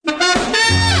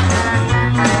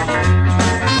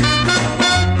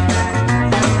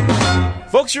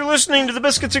folks. You're listening to the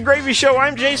Biscuits and Gravy Show.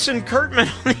 I'm Jason Kurtman.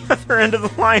 On the other end of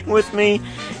the line with me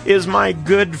is my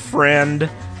good friend,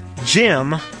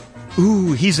 Jim.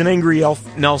 Ooh, he's an angry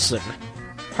elf, Nelson.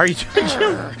 How are you doing,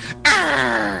 Jim?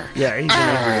 Yeah, he's an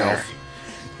angry elf.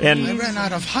 And I ran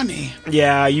out of honey.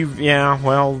 Yeah,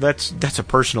 well, that's a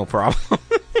personal problem.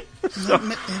 So,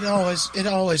 it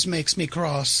always makes me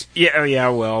cross. Yeah,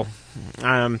 well.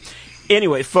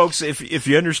 Anyway, folks, if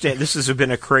you understand, this has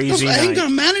been a crazy Those night. anger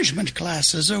management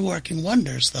classes are working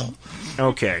wonders, though.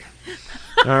 Okay.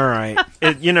 All right.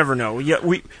 You never know. Yeah,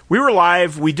 we were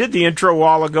live. We did the intro a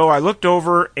while ago. I looked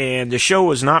over, and the show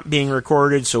was not being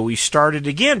recorded, so we started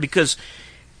again because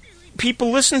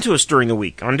people listen to us during the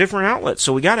week on different outlets,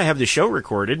 so we got to have the show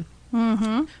recorded.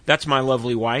 Mm-hmm. That's my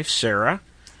lovely wife, Sarah.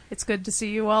 It's good to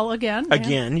see you all again.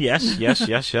 Again, yes.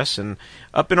 And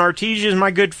up in Artesia is my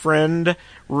good friend,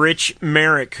 Rich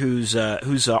Merrick, who's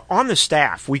on the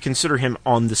staff. We consider him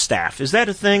on the staff. Is that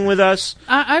a thing with us?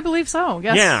 I believe so,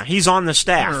 yes. Yeah, he's on the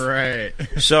staff. All right.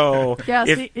 So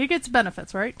yes, he gets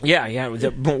benefits, right? Yeah,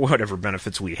 whatever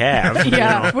benefits we have.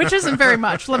 Yeah, which isn't very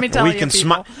much, let me tell you. We can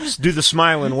do the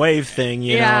smile and wave thing,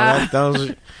 you know.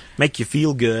 Those make you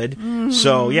feel good. Mm-hmm.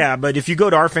 So, yeah, but if you go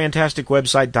to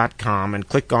ourfantasticwebsite.com and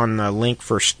click on the link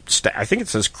for, I think it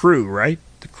says crew, right?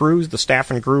 The crew, the staff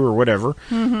and crew or whatever.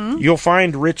 Mm-hmm. You'll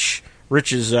find Rich's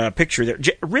picture there.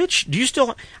 Rich, do you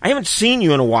still, I haven't seen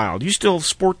you in a while. Do you still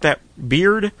sport that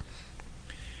beard?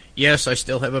 Yes, I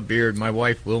still have a beard. My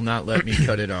wife will not let me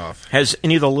cut it off. Has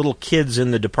any of the little kids in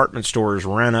the department stores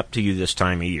ran up to you this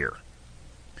time of year?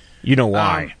 You know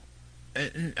why?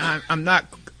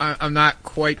 I'm not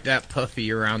quite that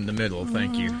puffy around the middle,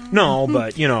 thank you. No,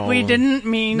 but we didn't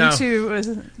mean to,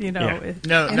 insinuate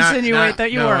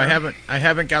that you were. I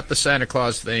haven't got the Santa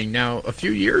Claus thing. Now, a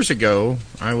few years ago,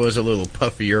 I was a little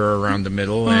puffier around the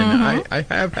middle, and I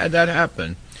have had that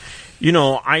happen.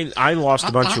 I lost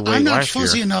a bunch of weight last year. I'm not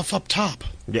fuzzy enough up top.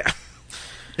 Yeah.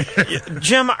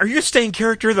 Jim, are you staying in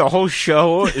character the whole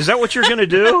show? Is that what you're going to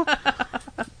do?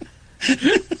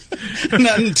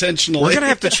 Not intentionally. We're going to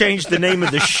have to change the name of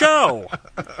the show.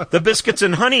 The Biscuits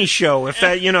and Honey Show, if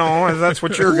that's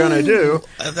what you're going to do.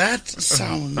 That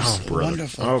sounds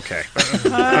wonderful. Okay.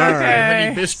 All right.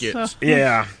 Honey biscuits.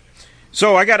 Yeah.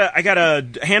 So I gotta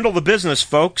handle the business,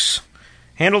 folks.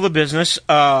 Handle the business.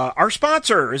 Our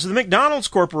sponsor is the McDonald's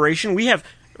Corporation. We have,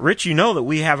 Rich, you know that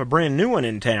we have a brand new one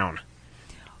in town.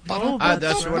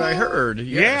 That's what I heard.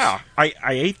 Yes. Yeah.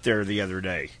 I ate there the other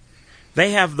day.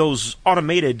 They have those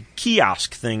automated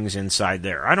kiosk things inside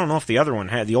there. I don't know if the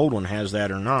old one has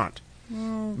that or not.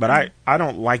 Mm-hmm. But I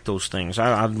don't like those things.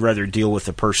 I'd rather deal with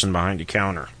the person behind the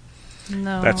counter.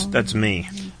 No. That's me.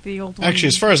 The old one. Actually,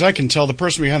 as far as I can tell, the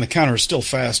person behind the counter is still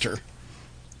faster.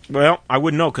 Well, I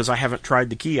wouldn't know because I haven't tried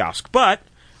the kiosk. But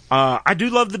I do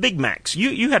love the Big Macs.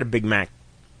 You had a Big Mac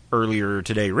earlier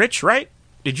today, Rich, right?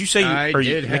 Did you say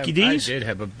Mickey D's? I did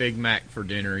have a Big Mac for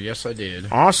dinner. Yes, I did.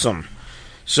 Awesome.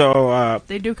 So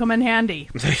they do come in handy.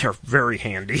 They are very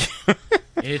handy.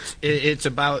 It's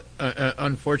about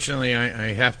unfortunately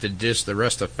I have to diss the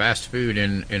rest of fast food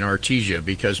in Artesia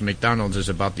because McDonald's is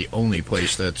about the only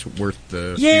place that's worth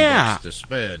the few bucks to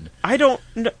spend. I don't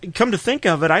come to think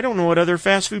of it. I don't know what other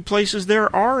fast food places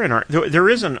there are there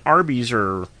is an Arby's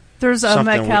or there's a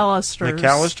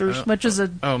McAllister's, which is a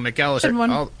McAllister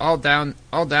one. all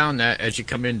down that as you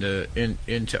come into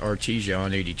Artesia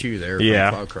on 82 there.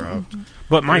 Yeah. Mm-hmm.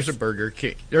 But there's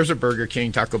a Burger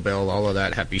King, Taco Bell, all of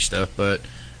that happy stuff, but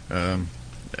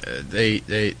they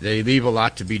leave a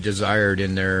lot to be desired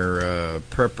in their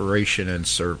preparation and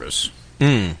service.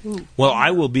 Well,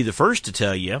 I will be the first to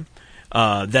tell you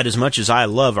that as much as I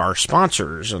love our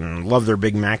sponsors and love their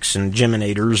Big Macs and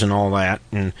Geminators and all that,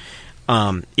 and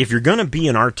if you're going to be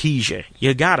in Artesia,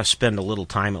 you got to spend a little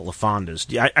time at LaFonda's.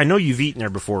 I know you've eaten there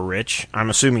before, Rich. I'm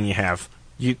assuming you have.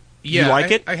 You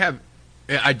like it? I have.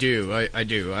 I do. I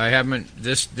do. I haven't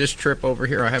this trip over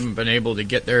here. I haven't been able to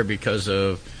get there because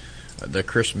of the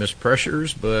Christmas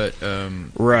pressures, but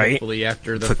hopefully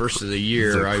after the first of the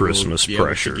year, I will be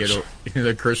able to get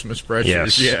the Christmas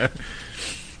pressures. Yes.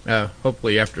 Yeah.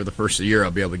 Hopefully after the first of the year,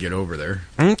 I'll be able to get over there.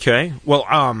 Okay. Well,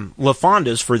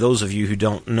 LaFonda's, for those of you who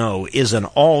don't know, is an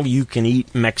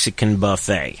all-you-can-eat Mexican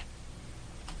buffet.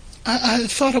 I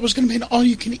thought it was going to be an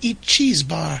all-you-can-eat cheese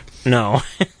bar. No.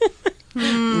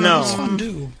 No. It's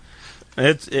fondue.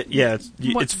 It's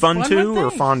Fondu or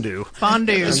fondue?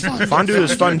 Fondue. Fondue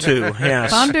is fun too.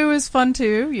 Yes. Fondue is fun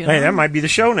too. Hey, that might be the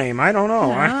show name. I don't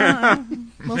know.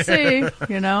 We'll see.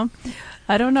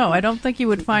 I don't know. I don't think you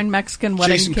would find Mexican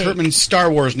wedding Jason cake. Kurtman's Star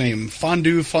Wars name,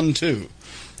 Fondu Fun 2.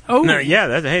 Oh, no,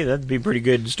 yeah. That'd be a pretty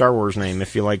good Star Wars name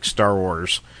if you like Star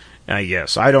Wars. I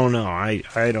guess. I don't know. I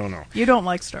don't know. You don't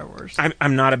like Star Wars.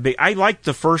 I'm not a big... I liked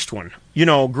the first one. You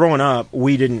know, growing up,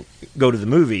 we didn't go to the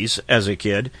movies as a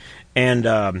kid, and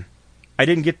I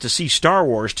didn't get to see Star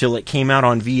Wars till it came out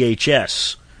on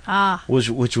VHS.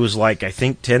 Which was like, I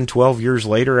think, 10, 12 years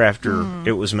later after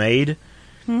it was made.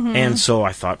 Mm-hmm. And so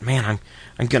I thought, man,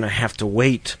 I'm going to have to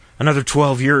wait another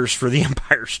 12 years for The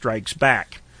Empire Strikes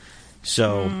Back.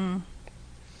 So...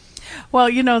 Well,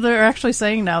 you know, they're actually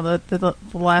saying now that the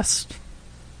last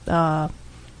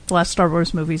Star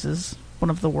Wars movies is one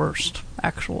of the worst,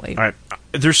 actually.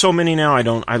 There's so many now,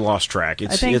 I lost track. I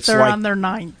think they're on their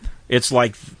 9th. It's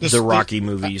like the Rocky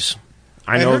movies.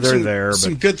 I know they're there.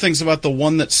 Some good things about the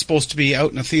one that's supposed to be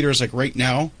out in the theaters like right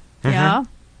now. Yeah.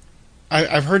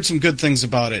 I've heard some good things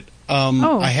about it.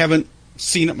 I haven't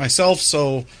seen it myself,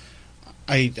 so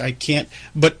I can't.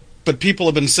 But people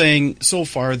have been saying so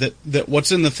far that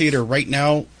what's in the theater right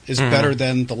now is better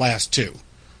than the last two.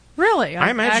 Really? I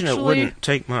imagine it wouldn't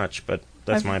take much, but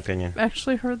that's my opinion. I've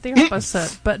actually heard the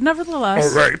opposite, but nevertheless...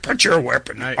 All right, put your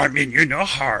weapon. I mean you no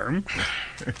harm.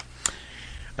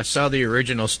 I saw the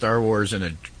original Star Wars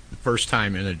first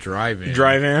time in a drive-in.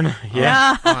 Drive-in?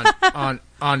 Yeah.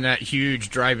 On that huge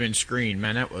drive-in screen.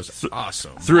 Man, that was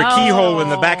awesome. Through a keyhole in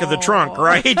the back of the trunk,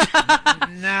 right?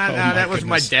 That was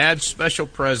my dad's special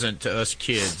present to us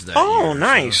kids that year,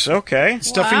 nice. So. Okay.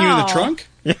 Stuffing you in the trunk?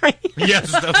 Yes,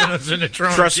 stuffing us in the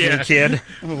trunk. Trust me, kid.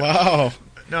 Wow.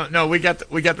 No, we got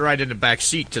to ride in the back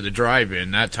seat to the drive-in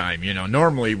that time. You know,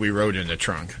 normally we rode in the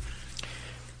trunk.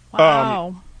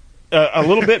 Wow. A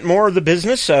little bit more of the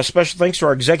business. Special thanks to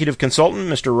our executive consultant,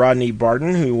 Mr. Rodney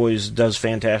Barden, who does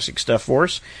fantastic stuff for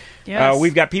us. Yes.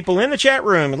 We've got people in the chat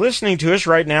room listening to us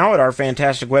right now at our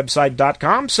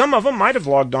fantasticwebsite.com. Some of them might have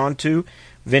logged on to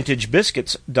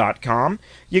vintagebiscuits.com.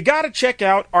 You got to check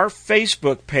out our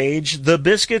Facebook page, The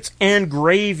Biscuits and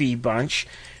Gravy Bunch.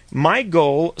 My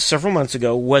goal several months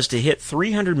ago was to hit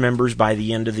 300 members by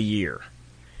the end of the year.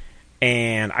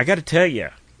 And I got to tell you,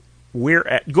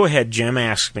 go ahead, Jim,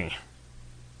 ask me.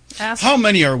 How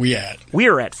many are we at? We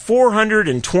are at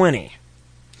 420.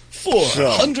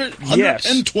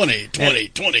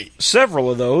 20.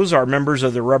 Several of those are members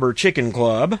of the Rubber Chicken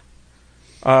Club.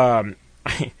 I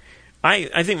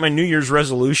think my New Year's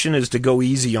resolution is to go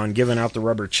easy on giving out the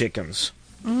rubber chickens.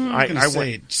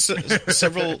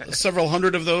 Several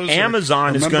hundred of those.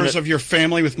 Amazon is members of your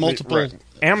family with multiple. Right.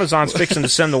 Amazon's fixing to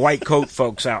send the white coat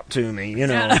folks out to me. You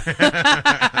know.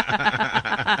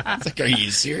 Are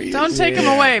you serious? Don't take them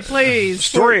away, please.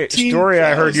 Story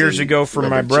I heard years ago from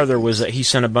my brother was that he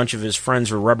sent a bunch of his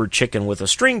friends a rubber chicken with a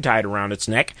string tied around its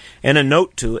neck and a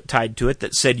note tied to it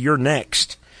that said, "You're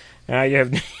next." You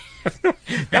have.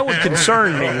 That would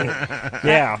concern me.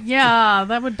 Yeah. Yeah,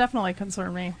 that would definitely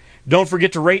concern me. Don't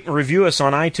forget to rate and review us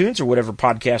on iTunes or whatever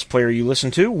podcast player you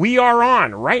listen to. We are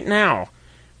on right now.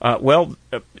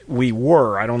 We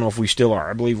were. I don't know if we still are.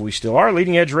 I believe we still are.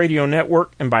 Leading Edge Radio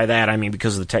Network, and by that I mean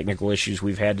because of the technical issues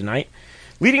we've had tonight.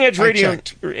 Leading Edge Radio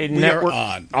Network. We are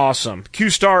on. Awesome.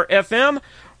 Q-Star FM,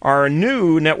 our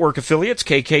new network affiliates,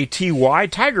 KKTY,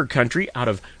 Tiger Country, out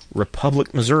of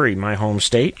Republic, Missouri, my home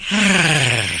state.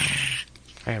 I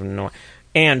have no...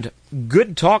 And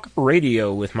Good Talk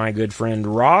Radio with my good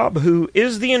friend Rob, who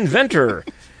is the inventor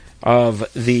of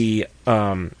the,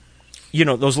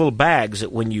 those little bags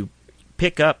that when you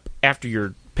pick up after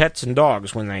your pets and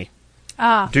dogs when they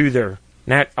do their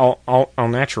all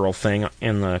natural thing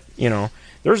in the,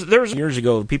 there's years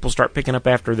ago people start picking up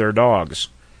after their dogs.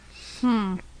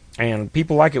 And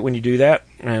people like it when you do that.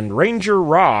 And Ranger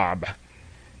Rob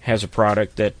has a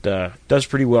product that does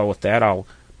pretty well with that. I'll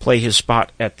play his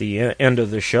spot at the end of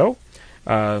the show.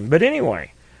 But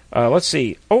anyway, let's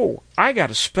see. Oh, I got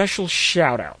a special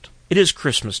shout-out. It is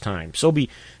Christmas time, so be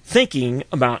thinking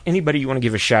about anybody you want to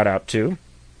give a shout-out to.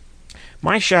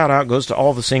 My shout-out goes to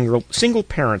all the single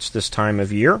parents this time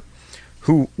of year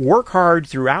who work hard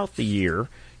throughout the year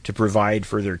to provide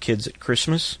for their kids at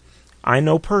Christmas. I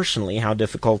know personally how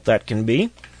difficult that can be.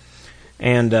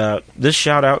 And this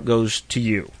shout-out goes to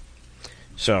you.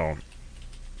 So...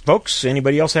 folks,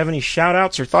 anybody else have any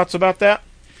shout-outs or thoughts about that?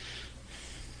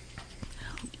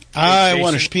 I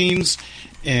want to Peens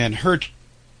and Hurt,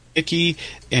 Icky,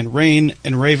 and Rain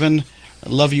and Raven. I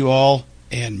love you all,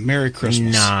 and Merry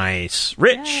Christmas. Nice.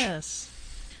 Rich? Yes.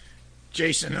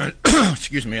 Jason,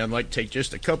 excuse me, I'd like to take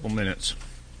just a couple minutes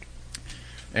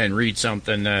and read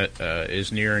something that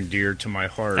is near and dear to my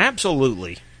heart.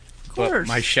 Absolutely. Of course. But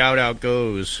my shout-out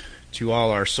goes to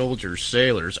all our soldiers,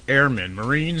 sailors, airmen,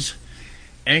 Marines,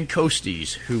 and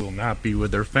coasties who will not be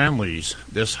with their families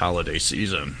this holiday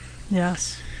season.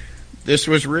 Yes. This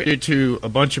was written to a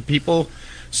bunch of people,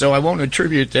 so I won't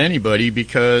attribute it to anybody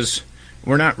because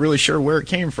We're not really sure where it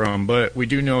came from, but we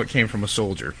do know it came from a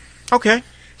soldier. Okay.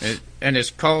 And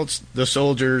it's called The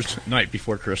Soldier's Night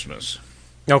Before Christmas.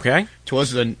 Okay.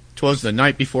 'Twas the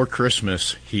night before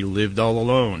Christmas, he lived all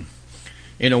alone,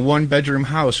 in a one-bedroom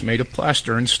house made of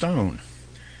plaster and stone.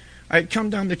 I had come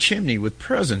down the chimney with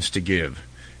presents to give,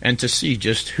 and to see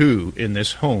just who in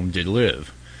this home did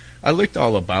live. I looked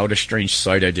all about, a strange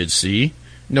sight I did see.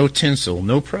 No tinsel,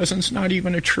 no presents, not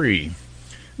even a tree.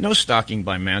 No stocking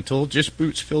by mantle, just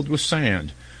boots filled with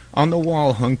sand. On the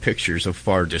wall hung pictures of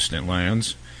far distant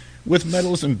lands. With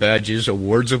medals and badges,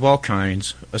 awards of all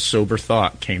kinds, a sober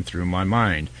thought came through my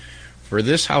mind. For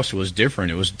this house was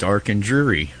different, it was dark and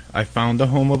dreary. I found the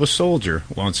home of a soldier,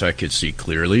 once I could see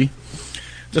clearly.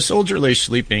 The soldier lay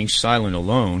sleeping, silent,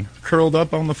 alone, curled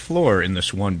up on the floor in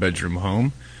this one-bedroom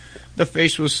home. The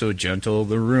face was so gentle,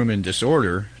 the room in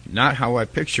disorder, not how I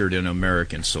pictured an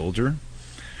American soldier.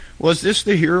 Was this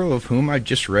the hero of whom I'd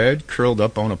just read, curled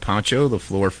up on a poncho, the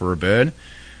floor for a bed?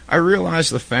 I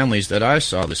realized the families that I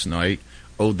saw this night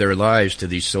owed their lives to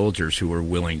these soldiers who were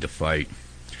willing to fight.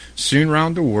 Soon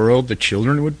round the world the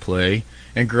children would play,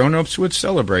 and grown-ups would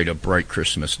celebrate a bright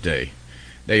Christmas day.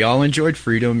 They all enjoyed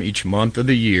freedom each month of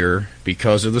the year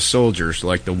because of the soldiers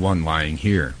like the one lying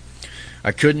here.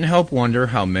 I couldn't help wonder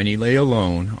how many lay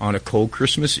alone on a cold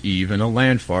Christmas Eve in a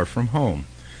land far from home.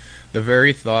 The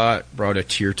very thought brought a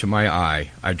tear to my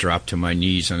eye. I dropped to my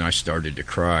knees and I started to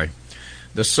cry.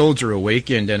 The soldier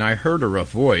awakened and I heard a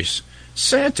rough voice.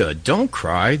 "Santa, don't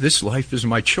cry. This life is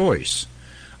my choice.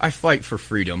 I fight for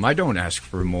freedom. I don't ask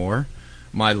for more.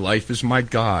 My life is my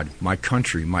God, my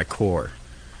country, my core."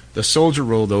 The soldier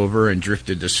rolled over and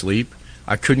drifted to sleep.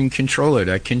 I couldn't control it.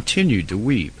 I continued to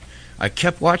weep. I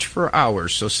kept watch for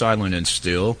hours, so silent and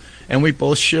still, and we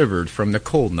both shivered from the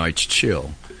cold night's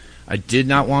chill. I did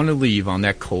not want to leave on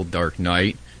that cold, dark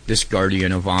night, this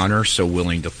guardian of honor so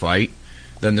willing to fight.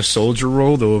 Then the soldier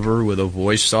rolled over with a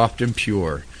voice soft and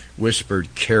pure,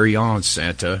 whispered, "Carry on,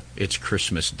 Santa. It's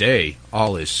Christmas Day.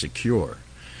 All is secure."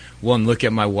 One look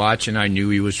at my watch and I knew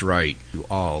he was right. To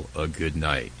all a good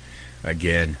night.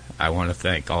 Again, I want to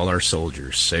thank all our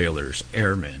soldiers, sailors,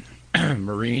 airmen,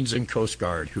 Marines, and Coast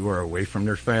Guard who are away from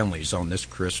their families on this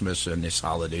Christmas and this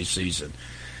holiday season.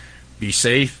 Be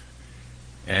safe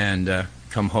and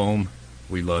come home.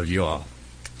 We love you all.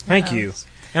 Thank you.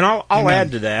 And I'll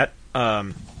add to that.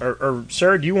 Or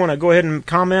Sarah, do you want to go ahead and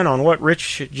comment on what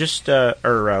Rich just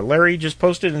or Larry just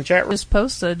posted in the chat room? Just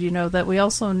posted, that we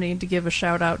also need to give a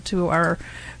shout out to our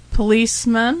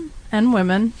policemen and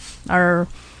women, our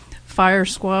fire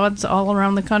squads all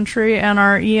around the country, and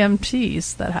our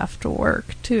EMTs that have to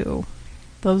work too.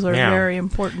 Those are very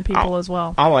important people as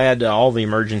well. I'll add to all the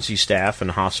emergency staff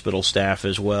and hospital staff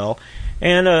as well.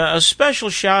 And a special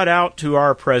shout out to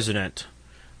our president,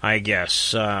 I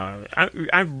guess.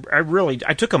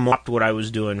 I took him up to what I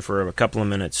was doing for a couple of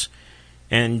minutes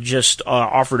and just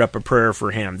offered up a prayer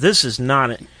for him. This is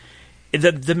not...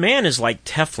 The man is like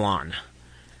Teflon.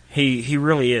 He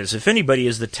really is. If anybody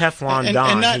is the Teflon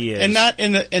Don, he is.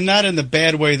 And not in the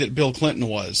bad way that Bill Clinton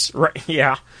was. Right?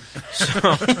 Yeah.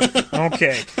 So,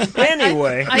 okay.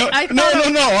 Anyway,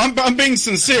 no. I'm being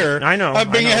sincere. I know.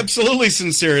 I'm being absolutely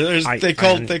sincere. They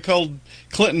called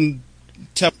Clinton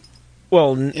Teflon.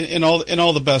 Well, in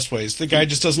all the best ways. The guy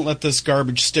just doesn't let this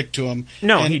garbage stick to him.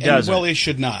 No, he doesn't. Well, he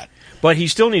should not. But he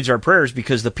still needs our prayers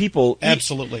because the people...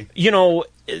 Absolutely.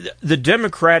 The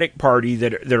Democratic Party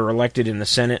that are elected in the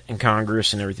Senate and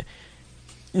Congress and everything,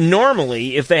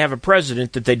 normally, if they have a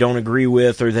president that they don't agree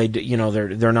with or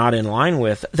they're not in line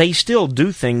with, they still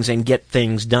do things and get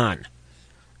things done.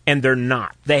 And they're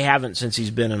not. They haven't since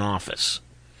he's been in office.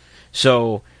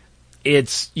 So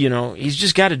it's, he's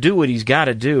just got to do what he's got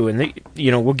to do. And,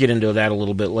 we'll get into that a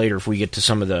little bit later if we get to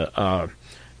some of the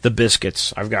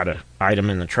biscuits. I've got an item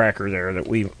in the tracker there that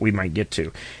we might get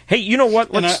to. Hey, you know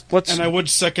what? Let's. And I would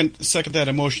second that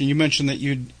emotion. You mentioned that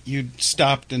you'd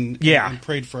stopped and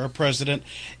prayed for our president,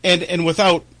 and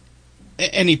without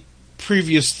any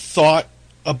previous thought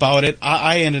about it,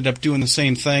 I ended up doing the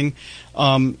same thing.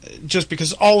 Just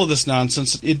because all of this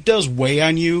nonsense, it does weigh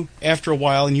on you after a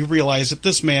while, and you realize that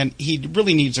this man, he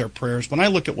really needs our prayers. When I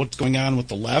look at what's going on with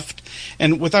the left,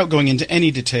 and without going into any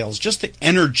details, just the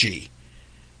energy.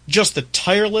 Just the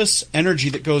tireless energy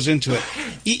that goes into it.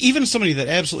 Even somebody that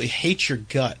absolutely hates your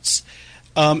guts,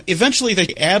 eventually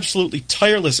the absolutely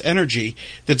tireless energy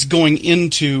that's going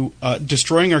into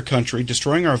destroying our country,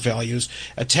 destroying our values,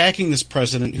 attacking this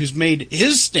president who's made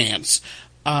his stance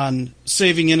on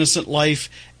saving innocent life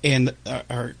and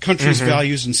our country's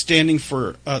values and standing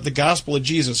for the gospel of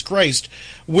Jesus Christ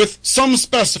with some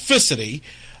specificity.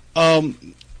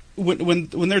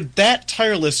 when they're that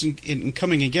tireless in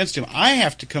coming against him, I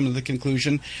have to come to the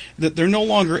conclusion that they're no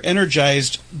longer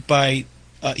energized by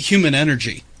human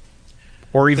energy,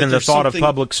 or even the thought of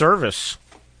public service,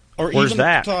 or Where's even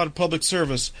that? the thought of public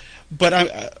service. But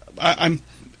I'm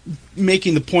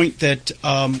making the point that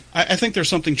I think there's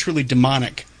something truly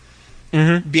demonic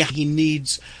behind. He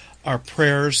needs our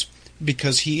prayers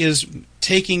because he is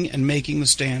taking and making the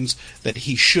stands that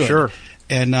he should, sure,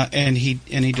 and he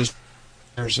just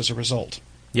as a result.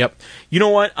 Yep. You know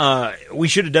what? We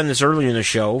should have done this early in the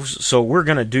show, so we're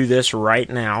going to do this right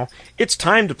now. It's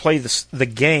time to play the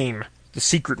game, The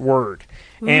Secret Word.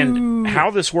 And how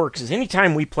this works is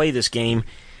anytime we play this game,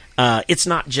 it's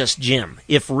not just Jim.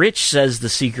 If Rich says the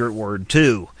secret word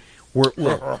too, we're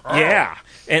yeah.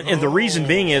 And the reason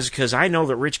being is because I know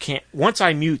that Rich can't. Once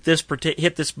I mute this,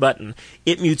 hit this button,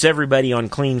 it mutes everybody on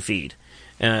clean feed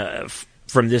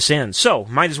from this end. So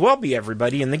might as well be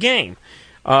everybody in the game.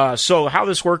 So how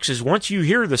this works is once you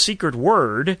hear the secret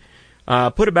word,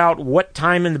 put about what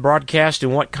time in the broadcast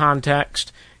and what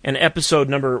context and episode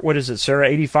number. What is it, Sarah?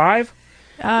 85.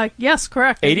 Yes,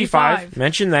 correct. 85.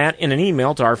 Mention that in an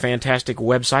email to our fantastic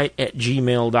website at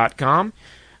gmail.com.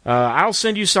 I'll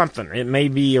send you something. It may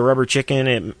be a rubber chicken.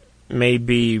 It may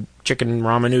be chicken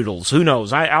ramen noodles. Who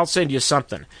knows? I'll send you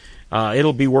something.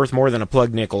 It'll be worth more than a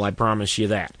plug nickel. I promise you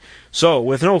that. So,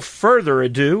 without further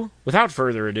ado,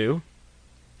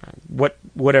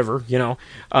 whatever,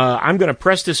 I'm going to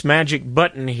press this magic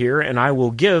button here, and I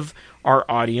will give our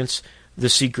audience the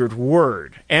secret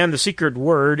word. And the secret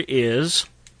word is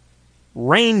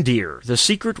reindeer. The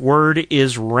secret word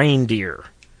is reindeer.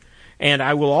 And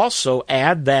I will also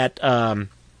add that there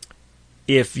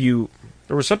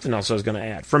was something else I was going to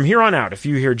add. From here on out, if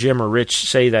you hear Jim or Rich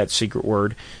say that secret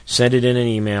word, send it in an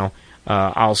email.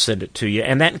 I'll send it to you.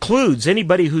 And that includes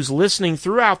anybody who's listening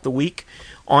throughout the week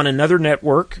on another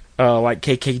network like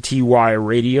KKTY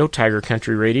Radio, Tiger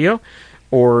Country Radio,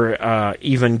 or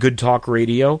even Good Talk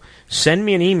Radio. Send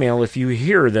me an email if you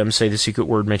hear them say the secret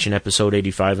word, mention episode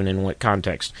 85 and in what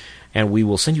context. And we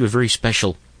will send you a very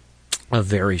special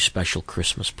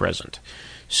Christmas present.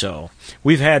 So,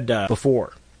 we've had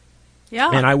before.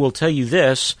 Yeah. And I will tell you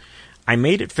this, I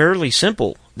made it fairly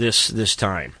simple this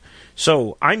time.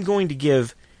 So, I'm going to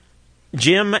give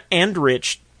Jim and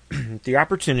Rich the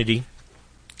opportunity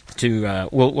to,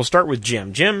 we'll start with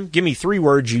Jim. Jim, give me 3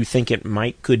 words you think it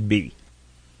could be.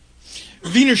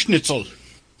 Wiener Schnitzel.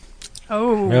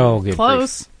 Oh, good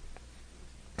close.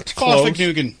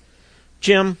 Pfannkuchen.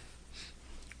 Jim,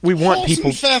 we want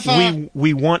people.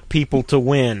 We want people to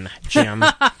win, Jim.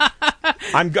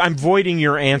 I'm voiding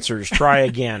your answers. Try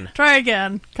again. Try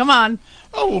again. Come on.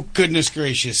 Oh, goodness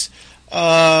gracious.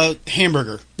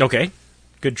 Hamburger. Okay.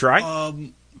 Good try.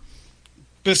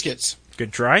 Biscuits.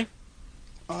 Good try.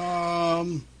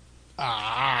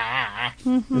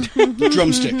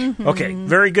 Drumstick. Okay,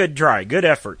 very good try. Good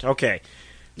effort. Okay.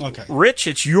 Rich,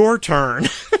 it's your turn.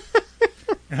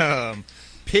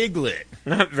 Piglet.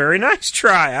 Very nice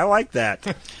try. I like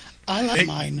that. I like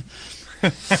mine.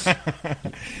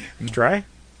 Try?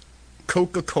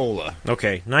 Coca-Cola.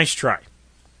 Okay, nice try.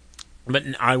 But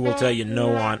I will tell you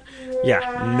no on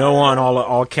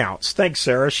all counts. Thanks,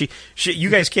 Sarah. She you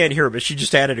guys can't hear her, but she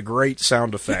just added a great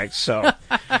sound effect. So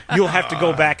you'll have to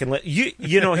go back and let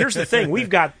you know. Here's the thing: we've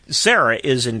got Sarah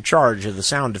is in charge of the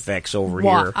sound effects over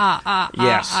here.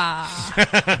 Yes,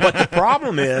 but the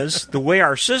problem is the way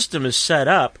our system is set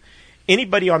up.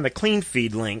 Anybody on the clean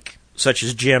feed link, such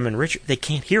as Jim and Richard, they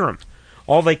can't hear them.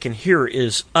 All they can hear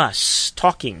is us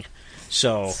talking.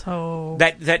 So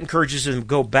that encourages them to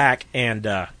go back and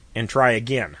try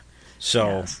again. So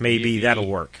yes, maybe that'll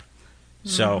work.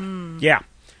 So yeah.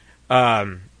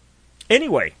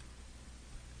 Anyway,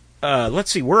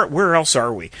 let's see where else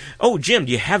are we? Oh, Jim,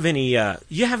 do you have any?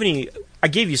 I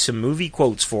gave you some movie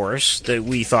quotes for us that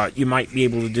we thought you might be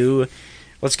able to do.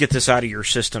 Let's get this out of your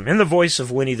system. In the voice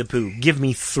of Winnie the Pooh, give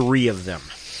me 3 of them.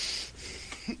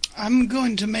 I'm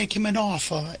going to make him an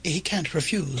offer he can't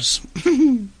refuse.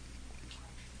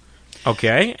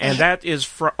 Okay, and that is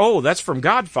that's from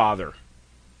Godfather.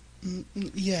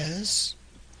 Yes.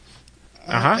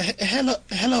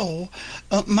 Hello.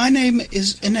 My name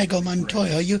is Inigo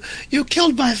Montoya. You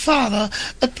killed my father.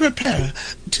 Prepare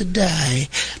to die.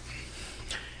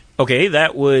 Okay,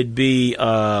 that would be,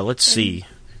 let's see.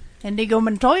 Inigo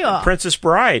Montoya. Princess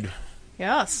Bride.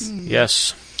 Yes.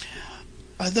 Yes.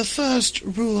 The first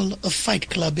rule of Fight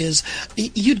Club is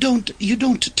you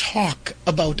don't talk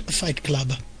about Fight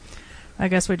Club. I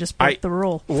guess we just broke the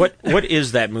rule. What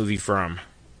is that movie from?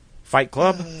 Fight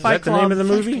Club? Is that the name of the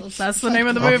movie? That's the name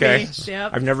of the movie. Okay.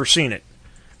 Yep. I've never seen it.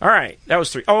 All right. That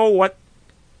was 3. Oh, what?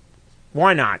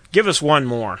 Why not? Give us one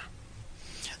more.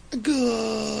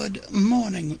 Good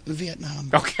morning, Vietnam.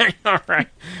 Okay, all right.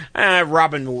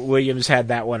 Robin Williams had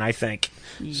that one, I think.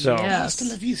 So, Hasta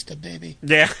la vista, baby.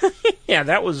 Yeah, yeah,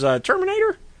 that was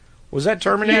Terminator? Was that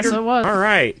Terminator? Yes, it was. All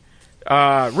right.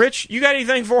 Rich, you got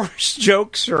anything for us?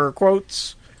 Jokes or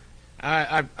quotes?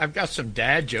 I've got some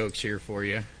dad jokes here for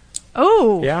you.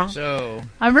 Oh, yeah. So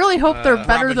I really hope they're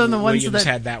better Robin than the ones Williams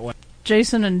that had that one.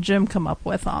 Jason and Jim come up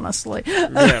with. Honestly,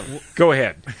 Yeah, go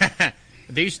ahead.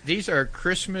 these are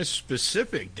Christmas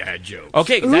specific dad jokes.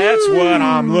 Okay, that's what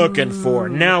I'm looking for.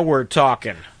 Now we're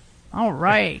talking. all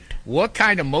right. What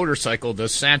kind of motorcycle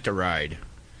does Santa ride?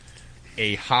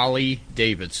 A Holly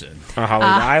Davidson.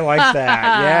 I like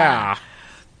that. Yeah.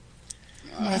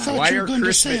 I thought you were going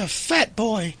to say a fat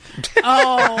boy.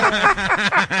 Oh,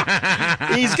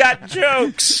 He's got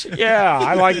jokes. Yeah,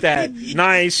 I like that.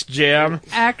 Nice, Jim.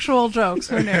 actual jokes.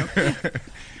 Who knew?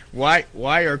 Why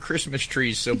are Christmas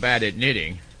trees so bad at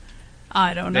knitting?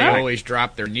 I don't They know. always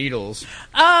drop their needles.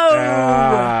 Oh,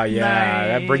 Yeah, nice.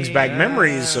 that brings back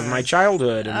memories of my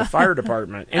childhood in the fire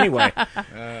department. Anyway,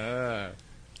 yeah.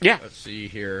 Let's see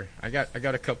here. I got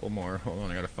a couple more. Hold on,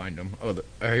 I got to find them. Oh,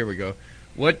 here we go.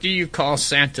 What do you call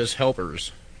Santa's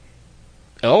helpers?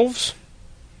 Elves?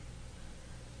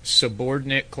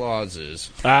 Subordinate clauses.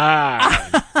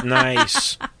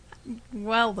 Nice.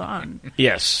 Well done.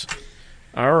 Yes.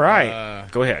 All right.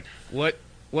 Go ahead. What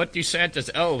do Santa's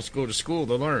elves go to school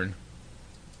to learn?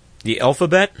 The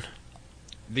alphabet?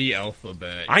 The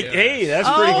alphabet. Hey, yes. that's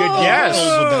a pretty good guess.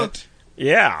 Alphabet.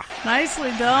 Yeah. Nicely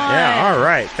done. Yeah, all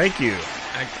right. Thank you.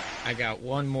 I got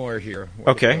one more here. Where'd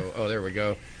Okay. it go? Oh, there we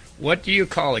go. What do you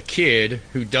call a kid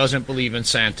who doesn't believe in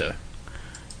Santa?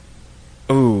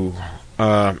 Ooh.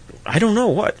 I don't know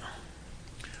what.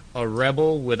 A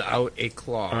rebel without a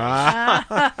clause.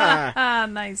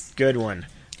 Nice. Good one.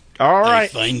 All I right.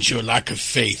 find your lack of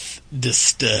faith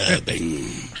disturbing.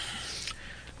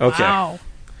 Okay. Wow.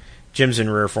 Jim's in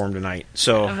rare form tonight.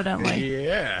 So, Evidently.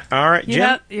 Yeah. all right,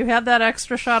 Jim. You had that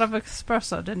extra shot of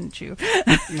espresso, didn't you?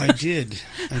 I did.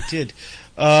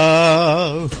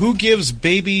 Who gives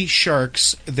baby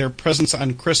sharks their presents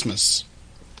on Christmas?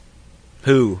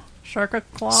 Who? Shark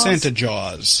claws? Santa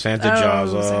Jaws. Santa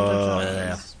Jaws. Santa Jaws.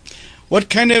 Yeah. What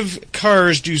kind of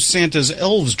cars do Santa's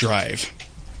elves drive?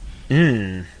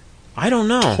 I don't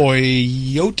know.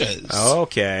 Toyotas.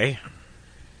 Okay.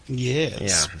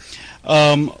 Yes.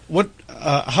 Yeah.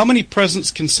 How many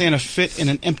presents can Santa fit in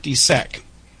an empty sack?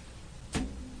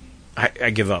 I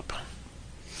give up.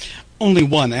 Only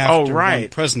one after right. one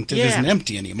present Yeah. isn't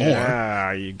empty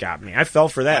anymore. You got me. I fell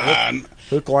for that.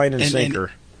 Hook, line, and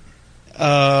sinker.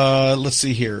 Let's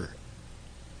see here.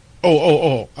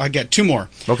 Oh, I got two more.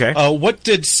 Okay. What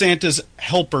did Santa's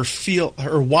helper feel,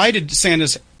 or why did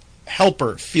Santa's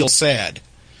helper feel sad?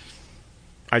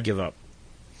 I give up.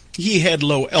 He had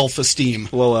low elf-esteem.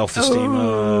 Low self-esteem.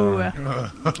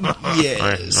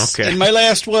 Yes. Okay. And my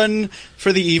last one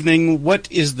for the evening, what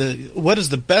is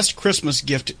the best Christmas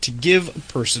gift to give a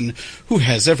person who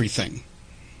has everything?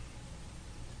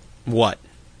 What?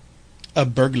 A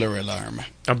burglar alarm.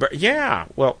 Yeah.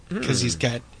 Well, Because he's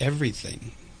got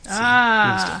everything. So he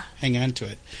wants to hang on to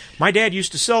it. my dad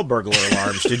used to sell burglar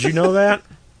alarms. Did you know that?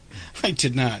 I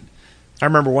did not. I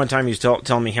remember one time he was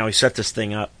telling me how he set this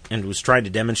thing up and was trying to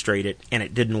demonstrate it, and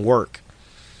it didn't work.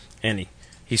 And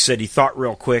he said he thought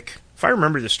real quick. If I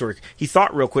remember the story, he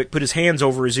thought real quick, put his hands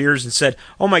over his ears, and said,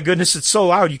 "Oh my goodness, it's so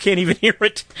loud you can't even hear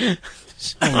it."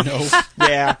 Oh no.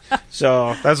 Yeah.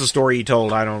 So that's a story he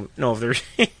told. I don't know if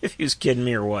he was kidding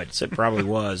me or what. So it probably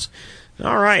was.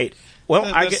 All right. Well,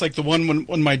 That's like the one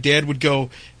when my dad would go,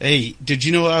 "Hey, did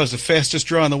you know I was the fastest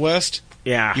draw in the West?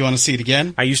 Yeah. You want to see it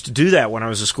again?" I used to do that when I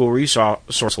was a school resource.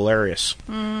 Hilarious.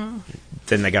 Then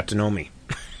they got to know me.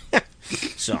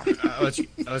 So I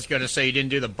was going to say you didn't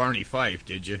do the Barney Fife,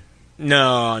 did you?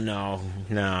 no.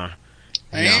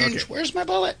 And where's my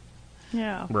bullet?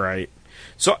 Yeah. Right.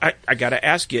 So I got to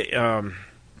ask you,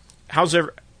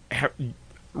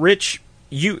 Rich?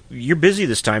 You're busy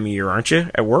this time of year, aren't you?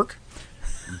 At work?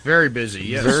 Very busy,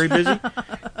 yes. Very busy.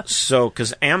 So,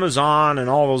 because Amazon and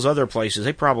all those other places,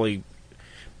 they probably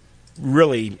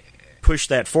really push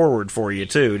that forward for you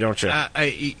too, don't you?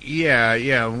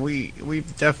 Yeah.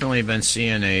 We've definitely been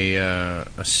seeing a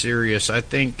serious, I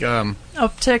think,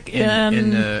 Uptick in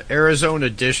the Arizona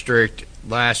district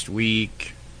last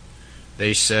week.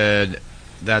 They said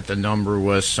that the number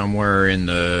was somewhere in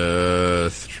the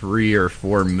 3 or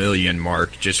 4 million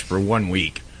mark just for 1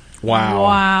 week.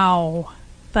 Wow.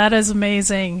 That is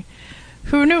amazing.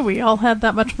 Who knew we all had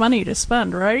that much money to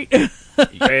spend, right?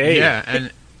 Hey. Yeah,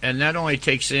 and that only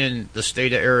takes in the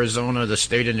state of Arizona, the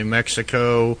state of New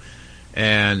Mexico,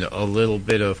 and a little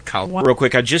bit of Real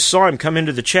quick, I just saw him come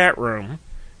into the chat room.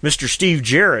 Mr. Steve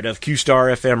Jarrett of Q-Star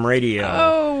FM Radio.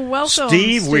 Oh, welcome,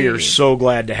 Steve, we are so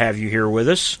glad to have you here with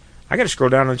us. I got to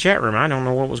scroll down in the chat room. I don't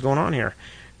know what was going on here.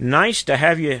 Nice to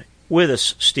have you with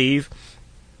us, Steve.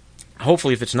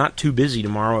 Hopefully, if it's not too busy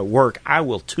tomorrow at work, I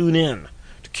will tune in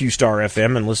to Q-Star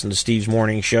FM and listen to Steve's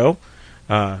morning show.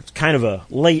 It's kind of a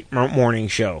late morning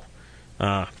show.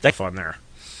 That's fun there.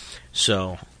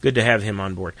 So, good to have him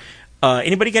on board.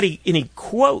 Anybody got any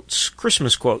quotes,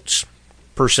 Christmas quotes,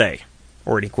 per se?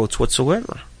 Or any quotes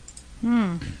whatsoever?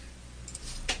 I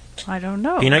don't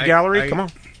know. Peanut Gallery, come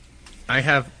on. I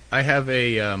have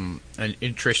an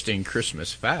interesting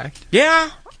Christmas fact. Yeah.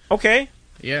 Okay.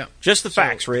 Yeah. Just the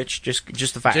facts, Rich. Just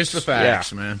the facts. Just the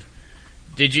facts, man.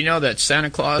 Did you know that Santa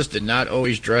Claus did not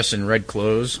always dress in red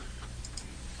clothes?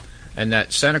 And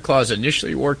that Santa Claus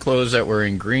initially wore clothes that were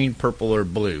in green, purple, or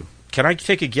blue. Can I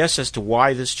take a guess as to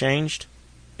why this changed?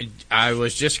 I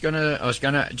was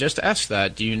gonna just ask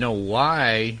that. Do you know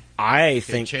why? I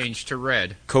think it changed to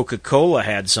red. Coca-Cola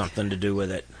had something to do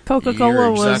with it. Coca-Cola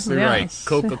You're exactly right. Yes.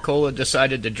 Coca-Cola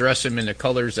decided to dress him in the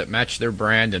colors that matched their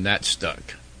brand, and that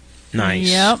stuck. Nice.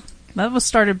 Yep. That was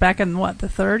started back in, the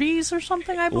 30s or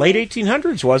something, I believe? Late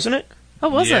 1800s, wasn't it? Oh,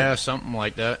 was it? Yeah, something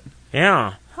like that.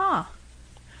 Yeah. Huh.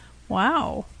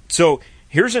 Wow. So,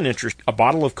 here's an interest. A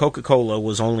bottle of Coca-Cola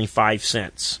was only 5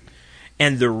 cents.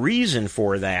 And the reason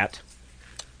for that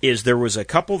is there was a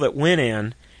couple that went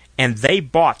in and they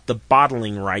bought the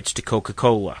bottling rights to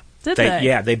Coca-Cola. Did they?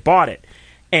 Yeah, they bought it.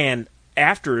 And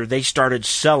after they started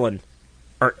selling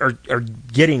or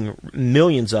getting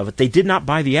millions of it, they did not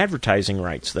buy the advertising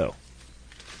rights, though.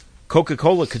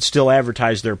 Coca-Cola could still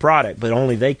advertise their product, but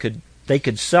only they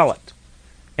could sell it.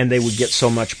 And they would get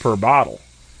so much per bottle.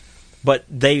 But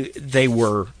they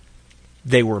were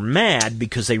mad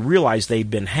because they realized they'd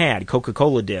been had.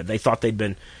 Coca-Cola did. They thought they'd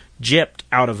been gypped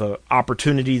out of an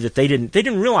opportunity that they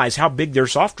didn't realize how big their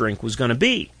soft drink was going to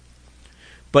be.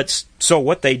 But so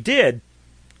what they did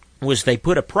was they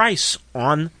put a price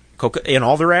on Coca in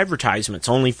all their advertisements,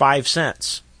 only 5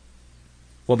 cents.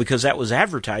 Well, because that was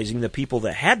advertising, the people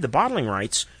that had the bottling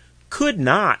rights could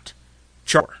not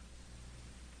charge.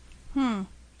 And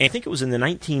I think it was in the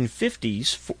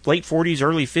 1950s, late 40s,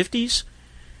 early 50s.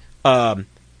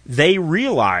 They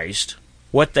realized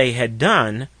what they had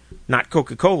done, not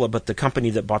Coca-Cola, but the company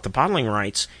that bought the bottling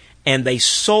rights, and they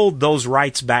sold those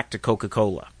rights back to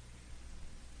Coca-Cola.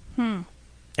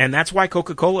 And that's why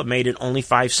Coca-Cola made it only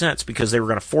 5 cents, because they were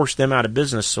going to force them out of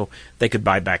business so they could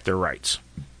buy back their rights.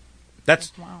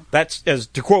 That's as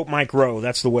to quote Mike Rowe,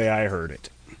 that's the way I heard it.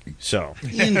 So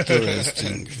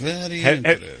interesting, very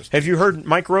interesting. Have you heard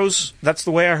Mike Rowe's "That's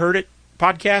the Way I Heard It"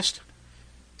 podcast?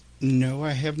 No,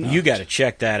 I have not. You got to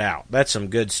check that out. That's some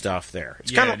good stuff there.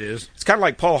 It is. It's kind of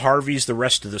like Paul Harvey's "The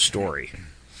Rest of the Story."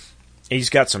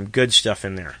 He's got some good stuff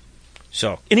in there.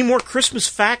 So, any more Christmas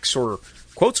facts or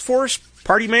quotes for us,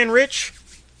 Party Man Rich?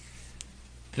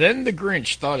 Then the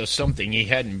Grinch thought of something he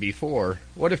hadn't before.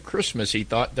 What if Christmas, he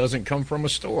thought, doesn't come from a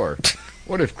store?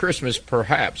 What if Christmas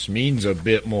perhaps means a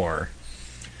bit more?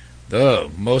 The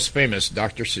most famous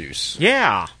Dr. Seuss.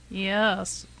 Yeah.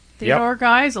 Yes. Theodore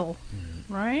Geisel,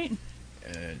 right?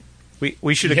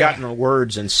 We should have gotten the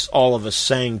words and all of us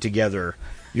sang together,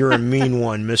 "You're a mean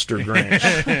one, Mr. Grinch."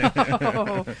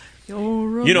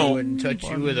 I wouldn't touch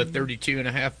you with a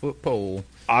 32.5-foot pole.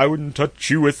 I wouldn't touch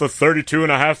you with a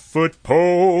 32.5-foot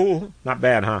pole. Not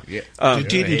bad, huh? Yeah.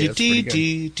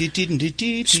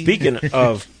 Speaking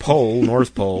of pole,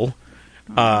 North Pole,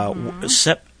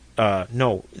 the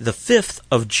 5th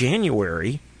of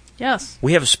January. Yes.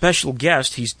 We have a special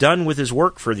guest. He's done with his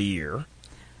work for the year.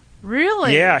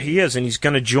 Really? Yeah, he is, and he's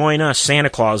going to join us. Santa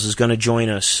Claus is going to join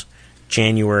us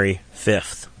January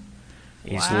 5th.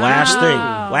 He's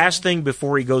last thing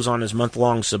before he goes on his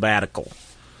month-long sabbatical.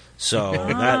 So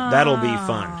that'll be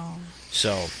fun.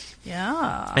 So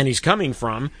yeah, and he's coming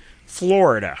from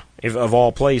Florida, of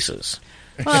all places.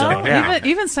 Well, so, yeah.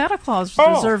 even Santa Claus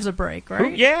deserves a break,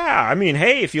 right? Yeah, I mean,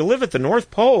 hey, if you live at the North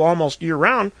Pole almost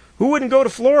year-round, who wouldn't go to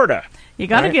Florida? You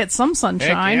got to get some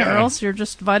sunshine, or else you're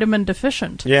just vitamin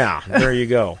deficient. Yeah, there you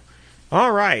go.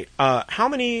 All right, how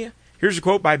many... Here's a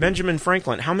quote by Benjamin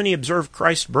Franklin. How many observe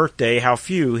Christ's birthday, how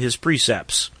few his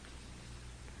precepts?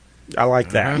 I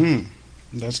like that.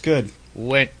 That's good.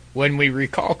 When we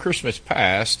recall Christmas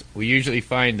past, we usually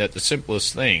find that the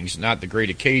simplest things, not the great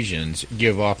occasions,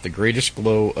 give off the greatest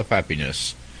glow of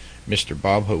happiness. Mr.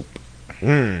 Bob Hope.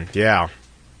 Yeah.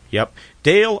 Yep.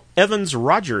 Dale Evans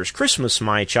Rogers. Christmas,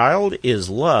 my child, is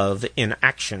love in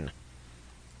action.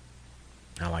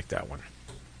 I like that one.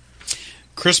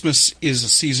 Christmas is a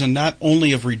season not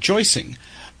only of rejoicing,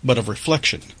 but of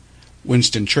reflection.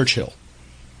 Winston Churchill.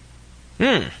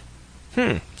 Good.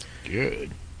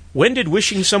 When did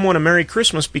wishing someone a Merry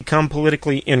Christmas become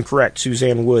politically incorrect?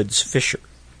 Suzanne Woods Fisher.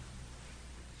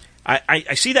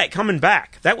 I see that coming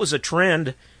back. That was a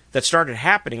trend that started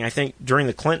happening, I think, during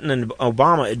the Clinton and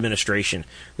Obama administration,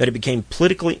 that it became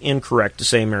politically incorrect to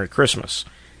say Merry Christmas.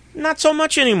 Not so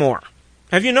much anymore.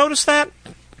 Have you noticed that?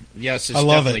 Yes, it's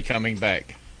definitely coming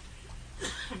back.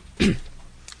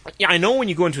 Yeah, I know when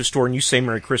you go into a store and you say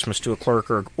Merry Christmas to a clerk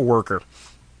or a worker,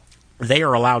 they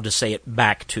are allowed to say it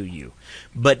back to you,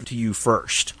 but to you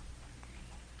first.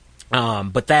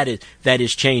 But that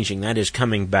is changing. That is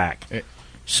coming back.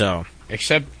 So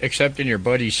except in your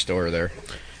buddy's store there.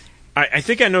 I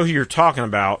think I know who you're talking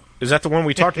about. Is that the one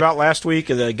we talked about last week?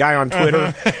 The guy on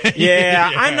Twitter?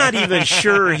 Yeah, I'm not even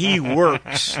sure he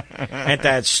works at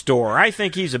that store. I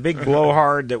think he's a big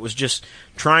blowhard that was just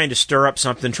trying to stir up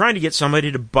something, trying to get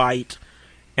somebody to bite,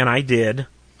 and I did.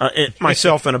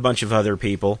 Myself and a bunch of other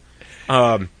people.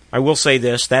 I will say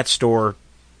this, that store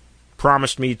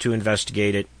promised me to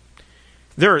investigate it.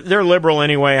 They're liberal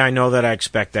anyway, I know that I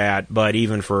expect that, but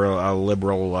even for a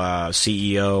liberal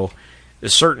CEO, a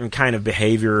certain kind of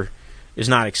behavior is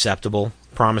not acceptable.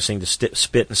 Promising to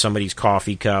spit in somebody's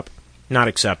coffee cup, not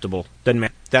acceptable. Doesn't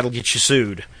matter. That'll get you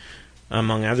sued,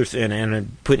 among other things,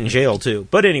 and put in jail too.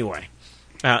 But anyway,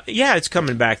 yeah, it's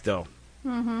coming back though.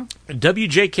 Mm-hmm.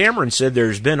 W.J. Cameron said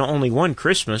there's been only one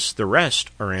Christmas, the rest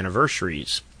are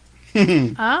anniversaries.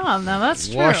 Now that's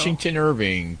true. Washington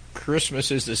Irving,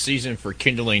 Christmas is the season for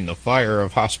kindling the fire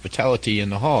of hospitality in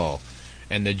the hall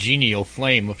and the genial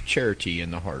flame of charity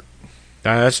in the heart.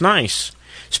 That's nice.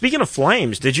 Speaking of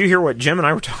flames, did you hear what Jim and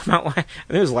I were talking about? I think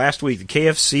it was last week. The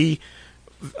KFC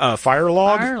fire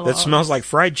log that smells like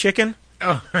fried chicken.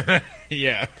 Oh,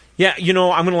 yeah. Yeah, I'm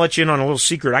going to let you in on a little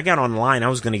secret. I got online. I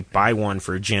was going to buy one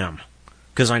for Jim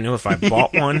because I knew if I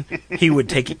bought one, he would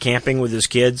take it camping with his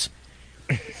kids.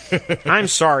 I'm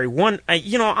sorry.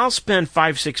 I'll spend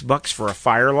 $5-6 for a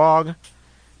fire log,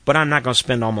 but I'm not going to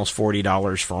spend almost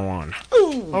 $40 for one.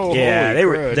 Oh, yeah,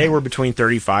 they were between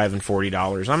 $35 and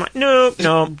 $40. I'm like, no.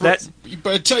 That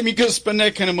by the time you go spend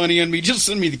that kind of money on me, just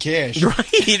send me the cash.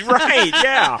 Right,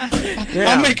 yeah.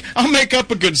 I'll make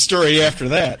up a good story after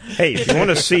that. Hey, if you want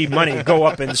to see money go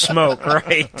up in smoke,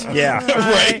 right? Yeah,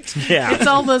 right. Yeah, it's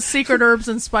all the secret herbs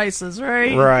and spices,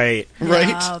 right?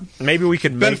 Right. Maybe we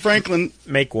could Ben Franklin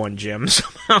make one, Jim.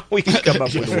 Somehow we can come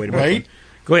up with a way to make right. One.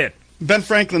 Go ahead. Ben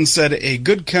Franklin said, "A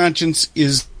good conscience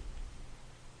is."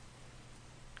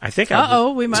 I think.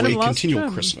 We might have lost continual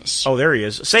him. Christmas. Oh, there he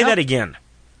is. Say that again.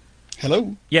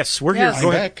 Hello. Yes, we're here.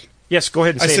 Go ahead. Back. Yes, go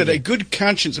ahead. And say I said it a good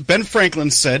conscience. Ben Franklin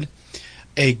said,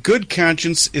 "A good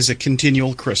conscience is a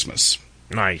continual Christmas."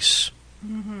 Nice.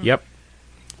 Mm-hmm. Yep.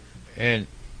 And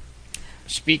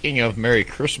speaking of Merry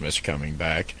Christmas coming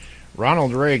back,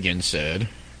 Ronald Reagan said,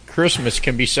 "Christmas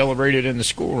can be celebrated in the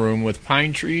schoolroom with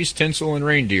pine trees, tinsel, and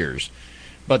reindeers,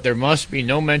 but there must be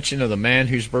no mention of the man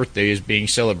whose birthday is being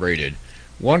celebrated.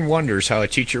 One wonders how a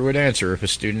teacher would answer if a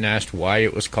student asked why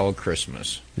it was called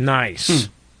Christmas." Nice.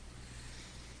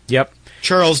 Yep.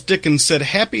 Charles Dickens said,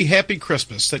 "Happy, happy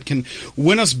Christmas that can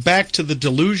win us back to the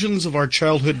delusions of our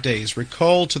childhood days,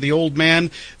 recall to the old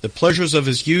man the pleasures of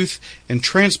his youth, and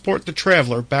transport the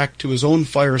traveler back to his own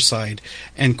fireside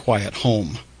and quiet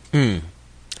home."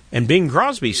 And Bing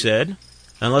Crosby said,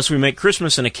 "Unless we make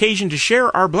Christmas an occasion to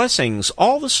share our blessings,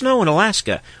 all the snow in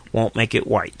Alaska won't make it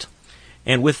white."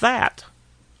 And with that,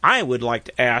 I would like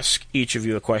to ask each of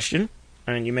you a question,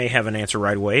 and you may have an answer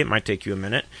right away. It might take you a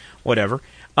minute, whatever.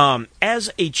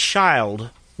 As a child,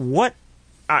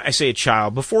 I say a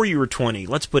child, before you were 20,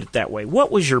 let's put it that way,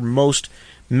 what was your most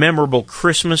memorable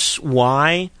Christmas?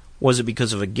 Why? Was it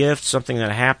because of a gift, something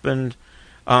that happened?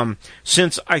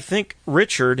 Since I think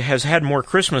Richard has had more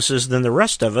Christmases than the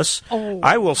rest of us,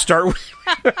 I will start with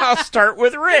I'll start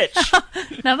with Rich.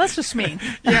 Now that's just mean.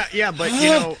 Yeah, but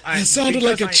it sounded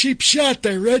like a cheap shot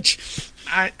there, Rich.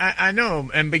 I know,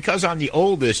 and because I'm the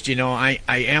oldest, I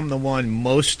am the one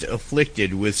most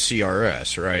afflicted with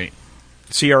CRS, right?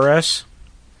 CRS?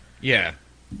 Yeah.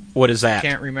 What is that?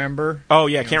 Can't remember. Oh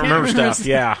yeah, can't remember stuff.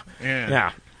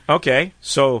 Yeah. Okay,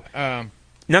 so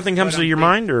nothing comes to your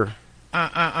mind, or?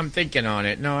 I'm thinking on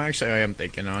it. No, actually, I am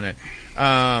thinking on it.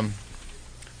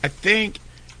 I think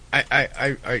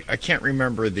I can't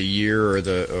remember the year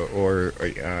or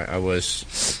I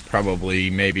was probably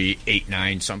maybe 8,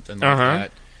 9, something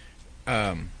like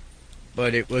that.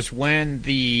 But it was when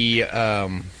the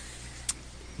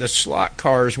slot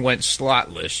cars went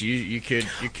slotless. You could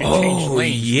change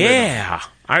lanes. Yeah,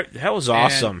 that was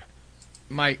awesome.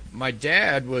 my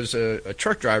dad was a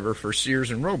truck driver for Sears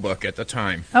and Roebuck at the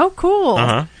time. Oh, cool.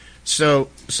 Uh-huh. So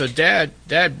dad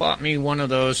bought me one of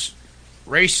those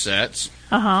race sets.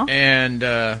 Uh-huh. And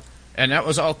that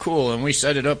was all cool, and we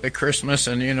set it up at Christmas,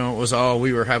 and it was all,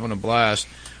 we were having a blast.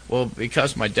 Well,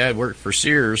 because my dad worked for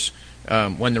Sears,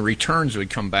 when the returns would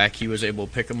come back, he was able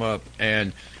to pick them up,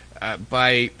 and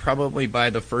by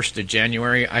the 1st of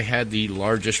January, I had the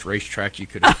largest racetrack you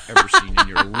could have ever seen in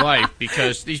your life,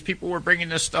 because these people were bringing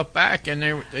this stuff back, and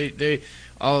they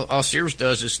all Sears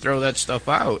does is throw that stuff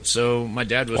out. So my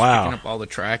dad was picking up all the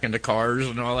track and the cars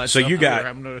and all that stuff. So you got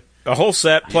a whole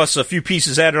set plus a few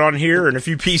pieces added on here and a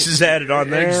few pieces added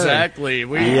on there. Exactly.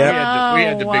 We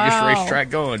had the biggest racetrack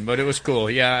going, but it was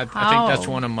cool. Yeah, I think that's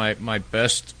one of my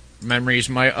best memories.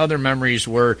 My other memories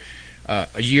were a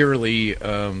yearly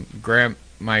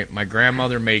my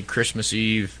grandmother made Christmas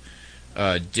Eve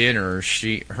dinner.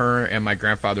 Her and my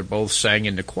grandfather both sang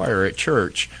in the choir at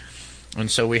church. And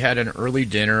so we had an early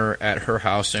dinner at her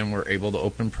house, and were able to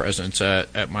open presents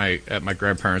at my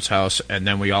grandparents' house, and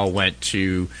then we all went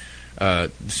to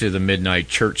the midnight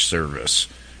church service.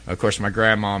 Of course, my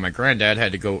grandma and my granddad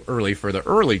had to go early for the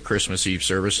early Christmas Eve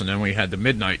service, and then we had the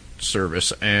midnight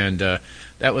service, and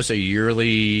that was a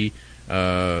yearly.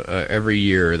 Every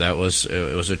year, it was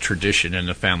a tradition in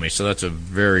the family. So that's a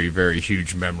very, very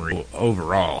huge memory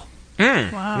overall.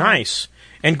 Wow. Nice.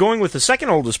 And going with the second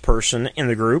oldest person in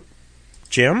the group,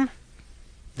 Jim,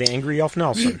 the angry Elf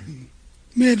Nelson.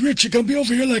 Man, Rich, you're going to be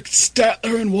over here like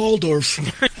Statler and Waldorf.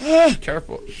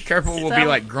 Careful, we'll be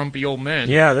like grumpy old men.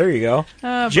 Yeah, there you go.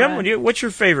 Jim, Brian. what's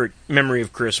your favorite memory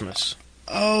of Christmas?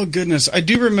 Oh, goodness. I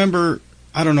do remember,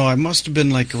 I don't know, I must have been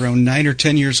like around 9 or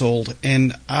 10 years old,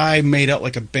 and I made out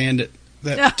like a bandit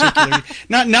that particularly.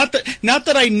 not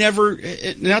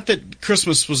that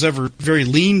Christmas was ever very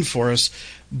lean for us,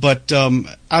 but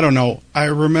I don't know. I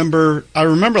remember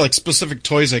like specific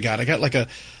toys I got. I got like a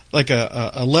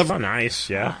lever. Oh, nice,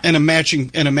 yeah. And a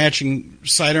matching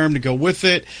sidearm to go with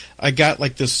it. I got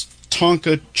like this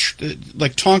Tonka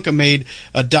made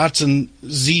a Datsun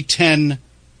Z10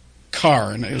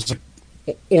 car, and it was like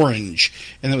orange,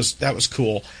 and that was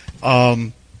cool.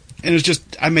 And it was just,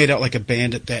 I made out like a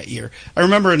bandit that year. I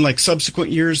remember in like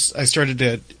subsequent years, I started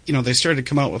to, they started to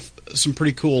come out with some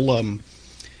pretty cool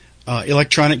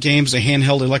electronic games, the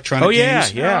handheld electronic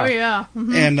games. Yeah. Oh, yeah.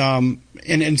 Mm-hmm.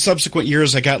 And in subsequent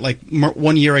years, I got like,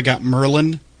 one year I got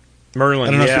Merlin. I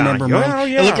don't know if you remember Merlin. Oh,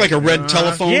 yeah. It looked like a red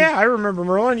telephone. Yeah, I remember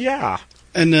Merlin, yeah.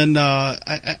 And then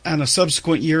on a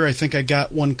subsequent year, I think I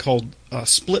got one called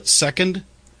Split Second.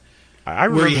 I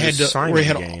remember the Simon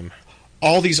game.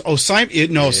 All these. Oh,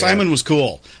 Simon! Simon was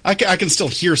cool. I can still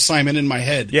hear Simon in my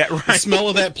head. Yeah, right. The smell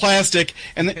of that plastic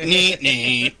and the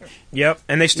neat. Yep,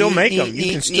 and they still make them.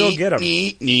 You can still get them.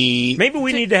 Maybe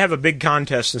we need to have a big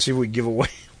contest and see if we can give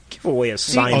away a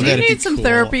Simon. Do you need some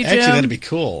therapy, Jim? Actually, that'd be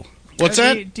cool. What's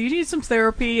that? Do you need some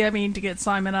therapy? I mean, to get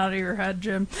Simon out of your head,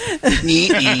 Jim.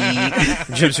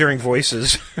 Jim's hearing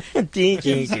voices.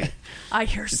 I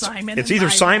hear Simon. It's either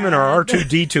Simon or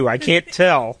R2D2. I can't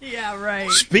tell. Yeah, right.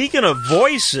 Speaking of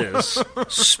voices,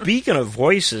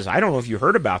 I don't know if you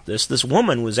heard about this. This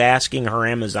woman was asking her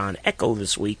Amazon Echo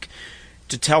this week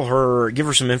to give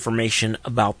her some information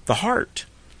about the heart.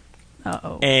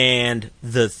 Uh-oh. And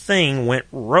the thing went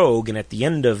rogue, and at the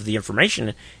end of the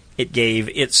information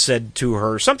it said to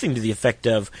her something to the effect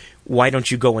of, "Why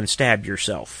don't you go and stab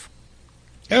yourself?"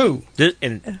 Oh.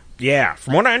 Yeah,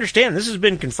 from what I understand, this has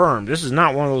been confirmed. This is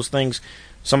not one of those things,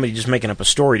 somebody just making up a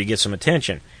story to get some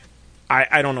attention.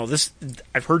 I don't know.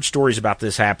 I've heard stories about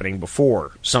this happening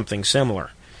before, something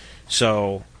similar.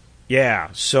 So, yeah.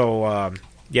 The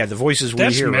voices we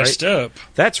hear, right? That's messed up.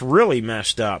 That's really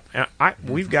messed up.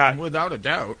 We've got... Without a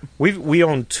doubt. We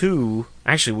own 2.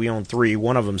 Actually, we own 3.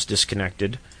 One of them's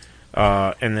disconnected.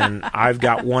 And then I've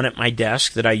got one at my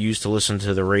desk that I use to listen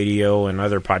to the radio and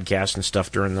other podcasts and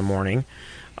stuff during the morning.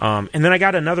 And then I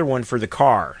got another one for the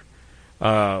car,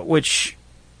 which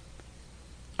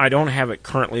I don't have it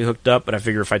currently hooked up, but I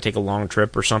figure if I take a long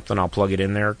trip or something, I'll plug it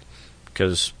in there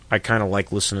because I kind of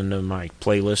like listening to my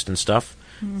playlist and stuff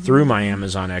through my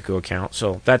Amazon Echo account.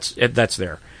 So that's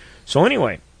there. So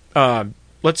anyway,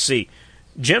 let's see.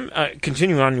 Jim,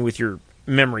 continuing on with your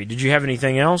memory, did you have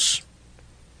anything else?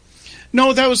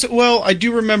 No, I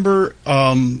do remember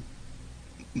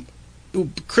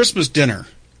Christmas dinner.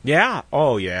 Yeah.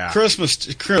 Oh, yeah.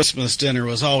 Christmas dinner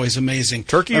was always amazing.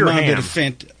 Turkey or ham?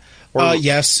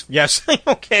 Yes. Yes.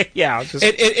 Okay. Yeah.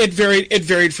 It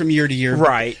varied from year to year.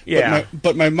 Right. Yeah.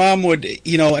 But my mom would,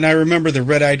 and I remember the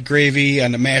red-eyed gravy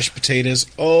and the mashed potatoes.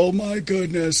 Oh my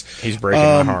goodness. He's breaking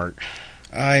my heart.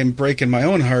 I am breaking my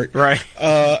own heart. Right.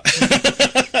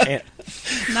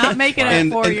 Not making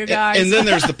it for you guys. And then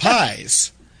there's the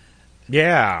pies.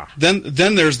 Yeah. Then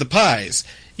there's the pies,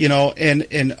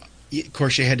 and of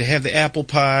course you had to have the apple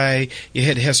pie, you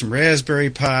had to have some raspberry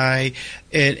pie,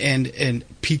 and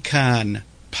pecan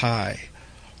pie.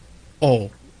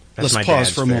 Oh, That's let's pause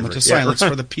for a moment to silence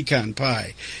for the pecan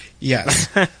pie. Yes.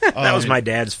 That was my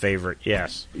dad's favorite,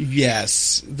 yes.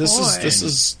 Yes. This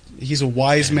is he's a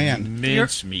wise man.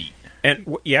 Mincemeat. And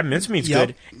mincemeat's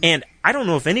good. And I don't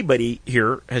know if anybody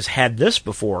here has had this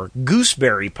before,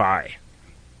 gooseberry pie.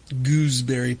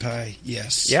 Gooseberry pie,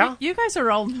 yes. Yeah? You guys are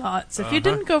all nuts. If you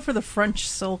didn't go for the French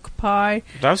silk pie...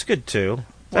 That was good, too.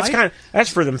 That's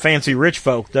for them fancy rich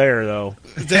folk there, though.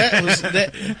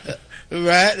 That.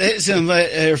 Right, that's some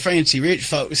fancy rich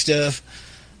folk stuff.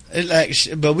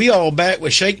 But we all back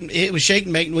with shaking. It was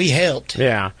shaking, making. We helped.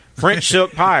 Yeah, French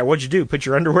silk pie. What'd you do? Put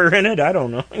your underwear in it? I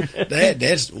don't know.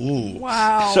 That's ooh.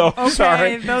 Wow. So okay.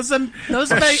 sorry. Those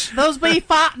be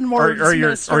fighting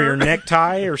words, or your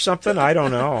necktie or something. I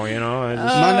don't know.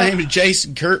 My name is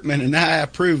Jason Kurtman, and I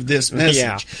approve this message.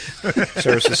 Yeah.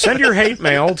 So send your hate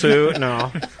mail to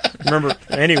Remember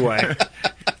anyway.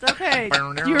 Okay.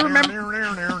 Do you remember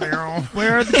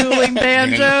where are the dueling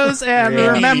banjos? And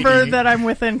remember that I'm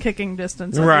within kicking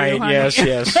distance. Of right. You, honey.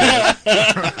 Yes.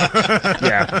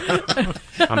 Yeah.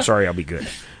 I'm sorry. I'll be good.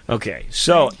 Okay.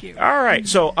 So, all right.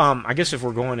 So, I guess if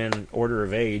we're going in order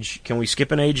of age, can we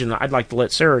skip an age? And I'd like to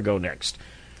let Sarah go next.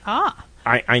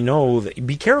 I know that.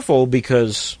 Be careful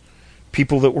because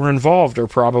people that were involved are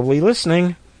probably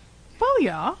listening. Well,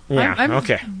 yeah. I'm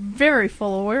okay. Very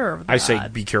full aware of that. I say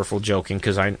be careful joking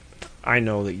because I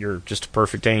know that you're just a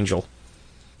perfect angel.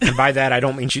 And by that, I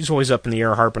don't mean she's always up in the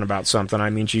air harping about something.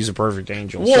 I mean she's a perfect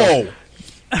angel. Whoa!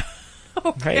 So.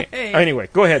 Okay. Hey, anyway,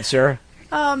 go ahead, Sarah.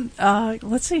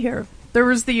 Let's see here. There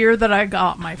was the year that I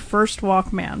got my first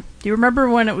Walkman. Do you remember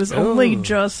when it was only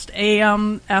just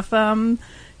AM, FM,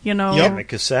 Yep. A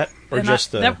cassette? Or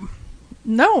just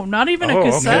no, not even a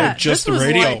cassette. Okay. Just the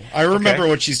radio. I remember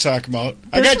what she's talking about.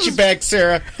 I got you back,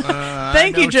 Sarah.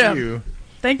 Thank you, Jim.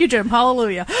 Thank you, Jim.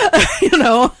 Hallelujah.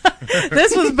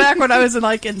 This was back when I was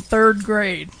in third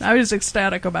grade. I was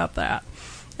ecstatic about that.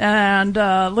 And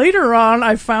later on,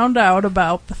 I found out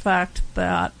about the fact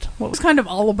that what was kind of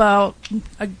all about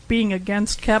being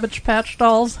against Cabbage Patch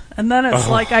Dolls. And then it's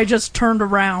like I just turned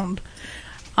around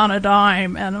on a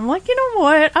dime. And I'm like, you know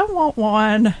what? I want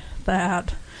one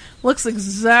that looks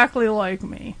exactly like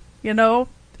me. I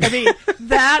mean,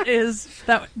 that is...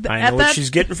 I know what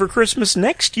she's getting for Christmas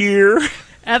next year.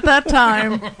 At that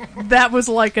time, that was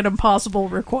like an impossible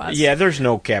request. Yeah, there's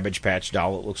no Cabbage Patch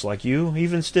doll that looks like you,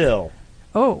 even still.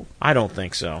 Oh. I don't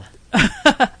think so.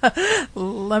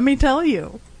 Let me tell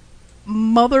you.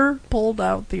 Mother pulled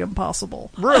out the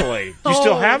impossible. Really? You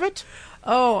still have it?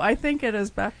 Oh, I think it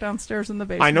is back downstairs in the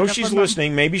basement. I know she's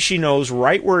listening. Maybe she knows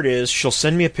right where it is. She'll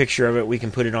send me a picture of it. We can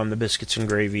put it on the Biscuits and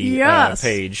Gravy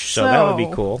page. So that would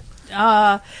be cool.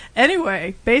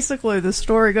 Anyway, basically the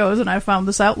story goes, and I found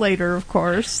this out later, of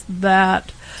course,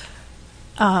 that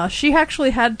she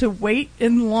actually had to wait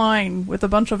in line with a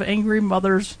bunch of angry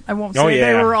mothers. I won't say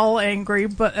they were all angry,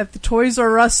 but at the Toys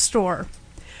R Us store.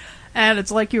 And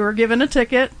it's like you were given a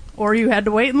ticket, or you had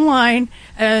to wait in line,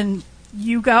 and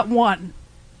you got one.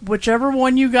 Whichever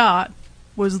one you got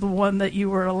was the one that you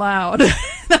were allowed.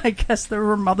 I guess there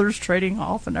were mothers trading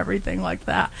off and everything like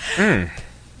that.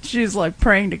 She's like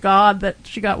praying to God that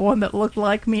she got one that looked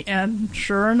like me, and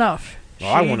sure enough,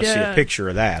 well, I want to see a picture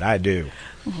of that. I do.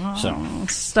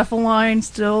 Stephaline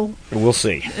still, we'll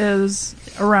see, is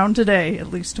around today,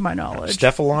 at least to my knowledge.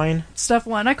 Stephaline.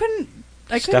 I couldn't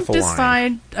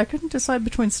decide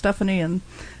between Stephanie and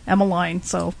Emmeline.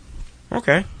 So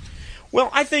okay. Well,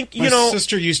 I think my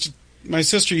sister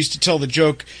used to tell the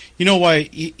joke. You know why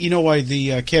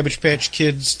the Cabbage Patch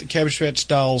Kids, the Cabbage Patch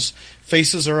dolls'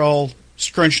 faces are all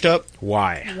scrunched up?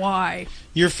 Why?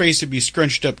 Your face would be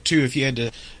scrunched up too if you had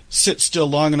to sit still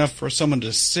long enough for someone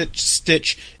to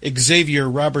stitch Xavier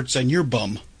Roberts on your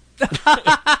bum.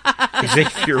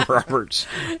 Xavier Roberts.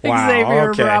 Wow,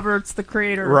 Xavier Roberts, the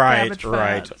creator of Cabbage Patch.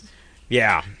 Right.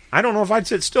 Yeah. I don't know if I'd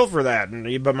sit still for that,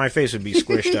 but my face would be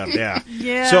squished up, yeah.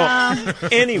 Yeah. So,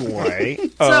 anyway.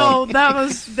 So, that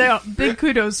was big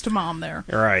kudos to Mom there.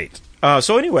 Right.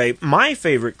 So, anyway, my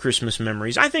favorite Christmas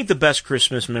memories, I think the best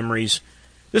Christmas memories,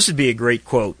 this would be a great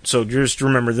quote. So, just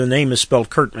remember, the name is spelled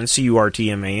Kurtman,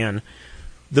 C-U-R-T-M-A-N.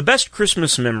 The best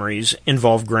Christmas memories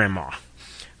involve Grandma.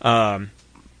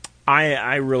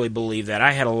 I really believe that.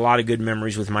 I had a lot of good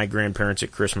memories with my grandparents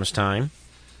at Christmas time.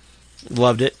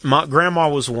 Loved it. Grandma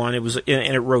was one.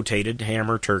 It rotated, ham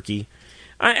or turkey.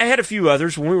 I had a few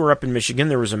others. When we were up in Michigan,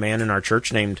 there was a man in our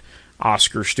church named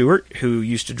Oscar Stewart who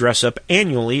used to dress up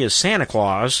annually as Santa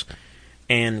Claus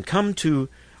and come to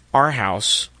our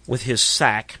house with his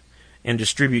sack and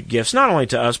distribute gifts, not only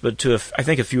to us, but to, I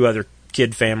think, a few other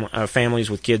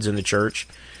families with kids in the church.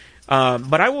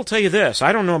 But I will tell you this.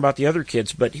 I don't know about the other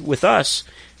kids, but with us,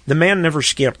 the man never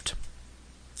skimped.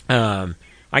 I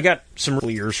got some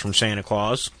years from Santa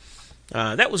Claus.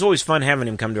 That was always fun having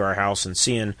him come to our house and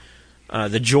seeing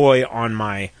the joy on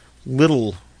my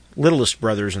littlest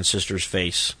brothers and sisters'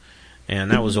 face. And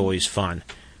that was always fun.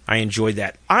 I enjoyed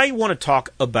that. I want to talk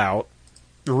about,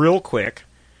 real quick,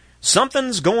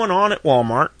 something's going on at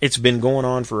Wal-Mart. It's been going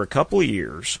on for a couple of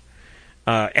years.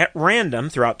 At random,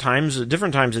 throughout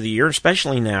different times of the year,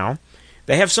 especially now,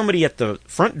 they have somebody at the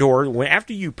front door.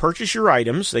 After you purchase your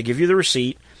items, they give you the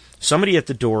receipt. Somebody at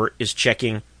the door is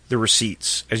checking the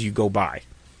receipts as you go by.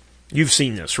 You've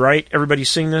seen this, right? Everybody's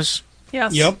seen this?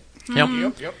 Yes. Yep.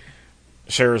 Yep.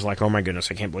 Sarah's like, oh my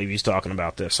goodness, I can't believe he's talking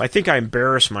about this. I think I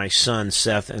embarrass my son,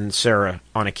 Seth, and Sarah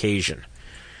on occasion.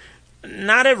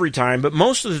 Not every time, but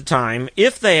most of the time,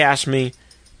 if they ask me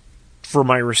for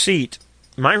my receipt,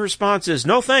 my response is,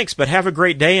 no thanks, but have a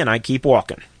great day, and I keep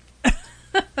walking.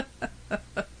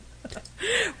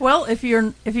 Well, if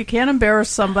you can't embarrass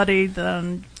somebody,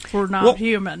 then we're not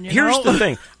human. Here's the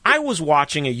thing. I was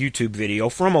watching a YouTube video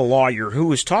from a lawyer who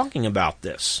was talking about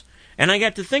this, and I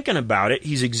got to thinking about it.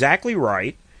 He's exactly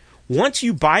right. Once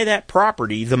you buy that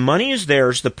property, the money is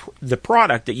theirs. The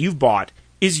product that you've bought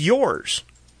is yours.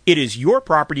 It is your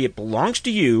property. It belongs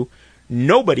to you.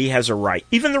 Nobody has a right.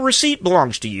 Even the receipt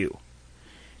belongs to you.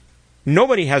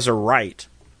 Nobody has a right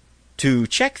to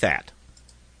check that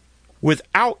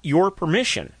without your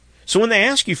permission. So when they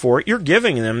ask you for it, you're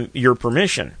giving them your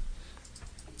permission.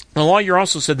 The lawyer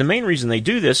also said the main reason they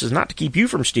do this is not to keep you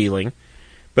from stealing,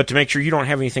 but to make sure you don't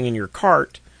have anything in your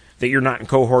cart, that you're not in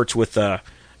cohorts with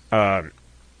an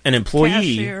employee.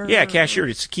 Cashier. Yeah, cashier.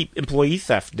 It's to keep employee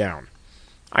theft down.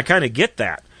 I kind of get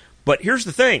that. But here's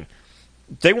the thing.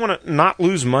 They want to not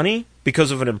lose money because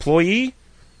of an employee.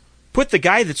 Put the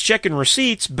guy that's checking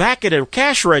receipts back at a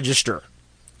cash register.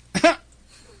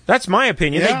 That's my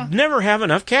opinion. Yeah. They never have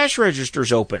enough cash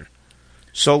registers open.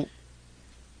 So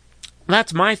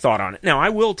that's my thought on it. Now, I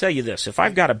will tell you this. If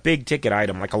I've got a big ticket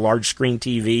item like a large screen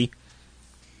TV,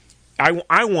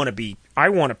 I want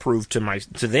to prove to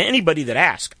anybody that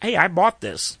asks, hey, I bought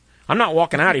this. I'm not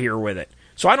walking out of here with it.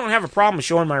 So I don't have a problem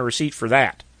showing my receipt for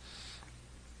that.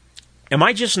 Am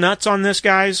I just nuts on this,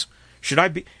 guys? Should I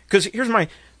be? Because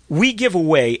we give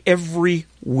away every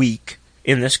week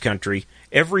in this country,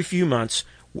 every few months,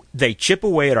 they chip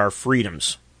away at our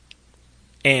freedoms.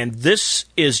 And this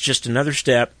is just another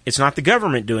step. It's not the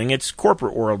government doing it, it's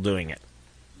corporate world doing it.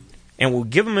 And we'll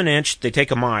give them an inch, they take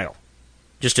a mile.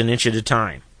 Just an inch at a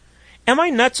time. Am I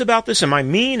nuts about this? Am I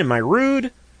mean? Am I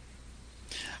rude?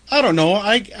 I don't know.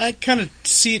 I kind of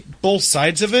see both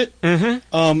sides of it.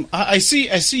 Mm-hmm. I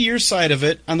see your side of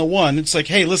it. On the one, it's like,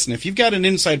 hey, listen, if you've got an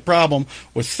inside problem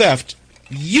with theft,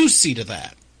 you see to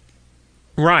that.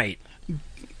 Right.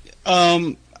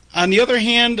 On the other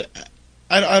hand,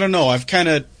 I don't know. I've kind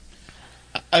of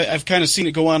seen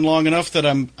it go on long enough that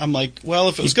I'm like, well,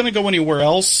 if it was going to go anywhere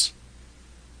else,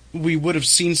 we would have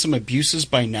seen some abuses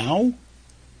by now.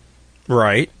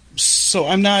 Right. So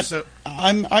I'm not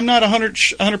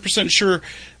 100% sure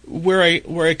where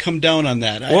I come down on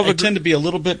that. Well, I tend to be a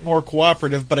little bit more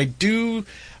cooperative, but I do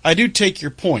take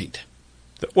your point.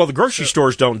 Well, the grocery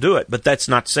stores don't do it, but that's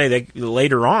not to say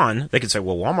later on they could say,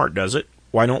 well, Walmart does it.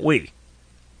 Why don't we?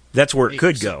 That's where it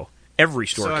could go. Every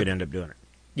store could end up doing it.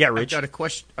 Yeah, Rich. I've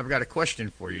got a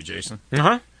question for you, Jason.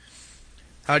 Uh-huh.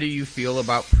 How do you feel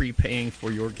about prepaying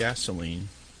for your gasoline?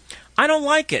 I don't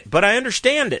like it, but I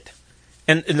understand it.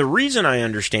 And the reason I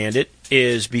understand it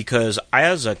is because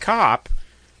as a cop,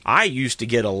 I used to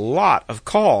get a lot of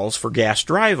calls for gas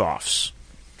drive-offs.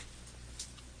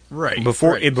 Right.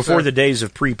 Before the days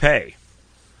of prepay.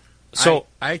 So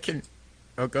I can...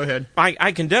 Oh, go ahead.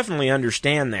 I can definitely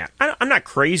understand that. I'm not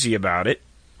crazy about it,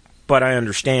 but I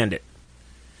understand it.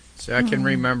 So I can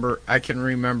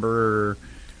remember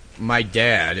my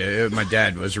dad. My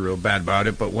dad was real bad about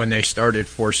it, but when they started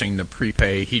forcing the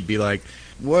prepay, he'd be like,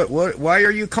 "What? Why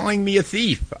are you calling me a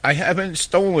thief? I haven't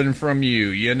stolen from you."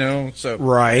 You know. So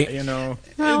right. You know.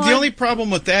 The only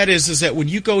problem with that is that when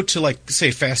you go to, like,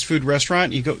 say, fast food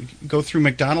restaurant, you go through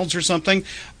McDonald's or something,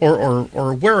 or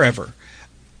wherever.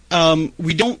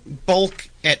 We don't bulk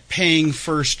at paying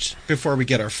first before we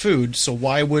get our food, so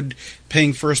why would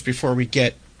paying first before we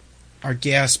get our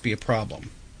gas be a problem?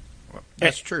 Well,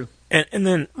 that's true. And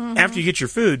then after you get your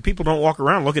food, people don't walk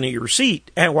around looking at your receipt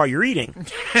while you're eating.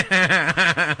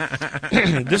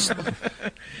 This,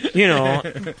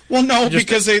 Well, no,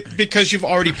 because you've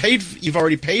already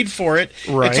paid for it.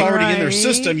 Right. It's already in their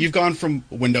system. You've gone from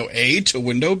window A to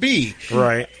window B.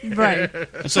 Right.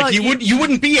 It's like you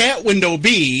wouldn't be at window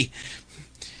B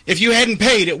if you hadn't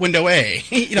paid at window A.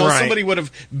 Somebody would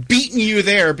have beaten you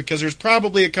there because there's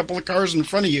probably a couple of cars in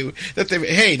front of you that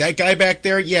that guy back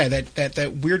there,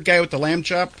 that weird guy with the lamb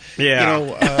chop,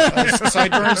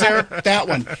 sideburns there, that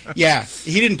one,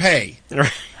 he didn't pay.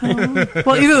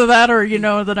 Well, either that or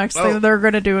the next thing they're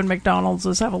going to do in McDonald's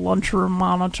is have a lunchroom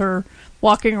monitor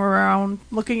walking around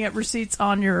looking at receipts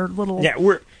on your little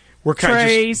we're kind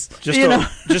trays, of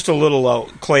just a little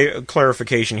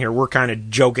clarification here. We're kind of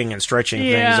joking and stretching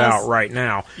things out right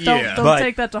now. Don't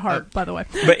take that to heart, by the way.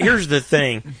 But here's the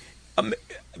thing: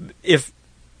 if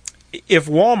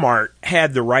Walmart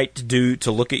had the right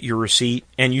to look at your receipt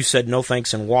and you said no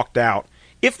thanks and walked out,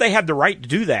 if they had the right to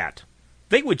do that,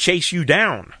 they would chase you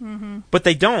down. Mm-hmm. But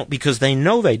they don't because they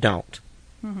know they don't.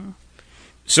 Mm-hmm.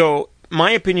 So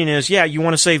my opinion is, you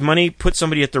want to save money, put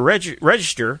somebody at the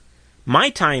register.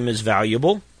 My time is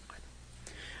valuable.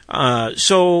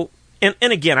 So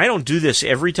again, I don't do this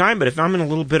every time, but if I'm in a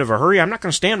little bit of a hurry, I'm not going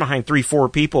to stand behind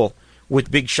 3-4 people with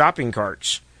big shopping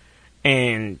carts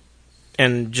and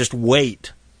just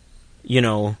wait,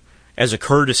 as a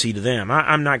courtesy to them.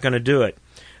 I'm not going to do it.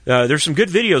 There's some good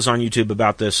videos on YouTube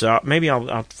about this. Maybe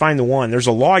I'll find the one. There's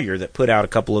a lawyer that put out a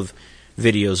couple of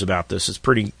videos about this. It's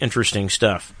pretty interesting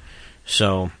stuff.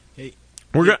 So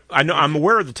I'm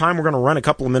aware of the time. We're going to run a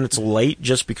couple of minutes late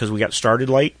just because we got started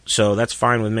late, so that's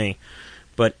fine with me.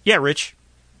 But Rich,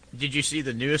 did you see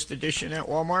the newest edition at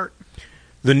Walmart?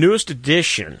 The newest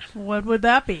edition. What would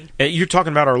that be? You're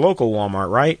talking about our local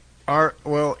Walmart, right? Our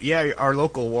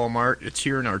local Walmart. It's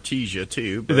here in Artesia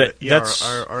too. But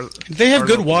they have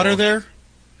good water there.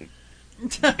 In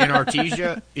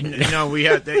Artesia,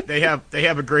 they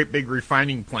have a great big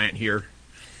refining plant here.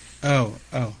 Oh.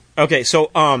 Okay, so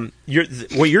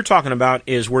what you're talking about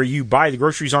is where you buy the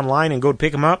groceries online and go to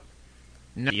pick them up?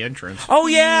 No, the entrance. Oh,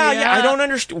 yeah. I don't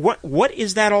understand. What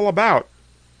is that all about?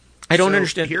 I don't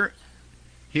understand.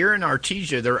 Here in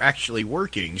Artesia, they're actually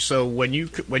working. So when you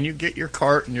get your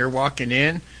cart and you're walking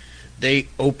in, they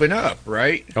open up,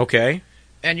 right? Okay.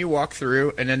 And you walk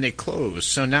through, and then they close.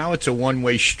 So now it's a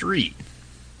one-way street.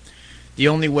 The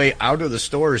only way out of the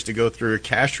store is to go through a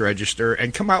cash register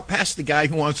and come out past the guy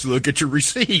who wants to look at your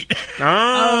receipt.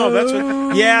 Oh, that's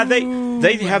what. Yeah,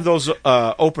 they have those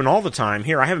open all the time.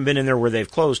 Here, I haven't been in there where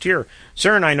they've closed. Here,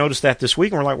 Sarah and I noticed that this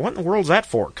week, and we're like, "What in the world's that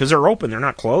for?" Because they're open, they're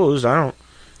not closed. I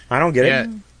don't get it.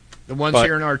 The ones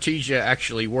here in Artesia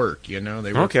actually work. They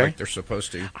work like they're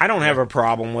supposed to. I don't have a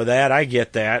problem with that. I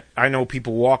get that. I know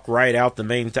people walk right out the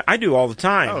main. I do all the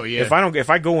time. Oh yeah. If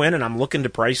I go in and I'm looking to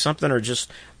price something or just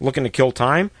looking to kill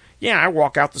time, I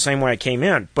walk out the same way I came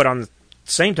in. But on the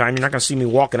same time, you're not going to see me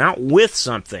walking out with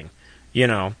something.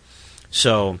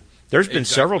 So there's been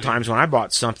several times when I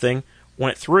bought something,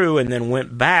 went through, and then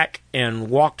went back and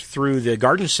walked through the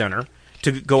garden center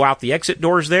to go out the exit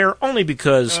doors there, only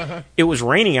because it was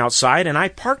raining outside and I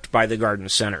parked by the garden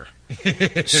center.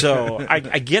 So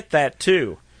I get that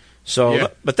too.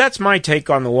 So, but that's my take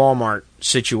on the Walmart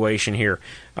situation here.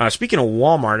 Speaking of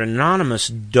Walmart, anonymous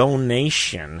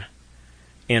donation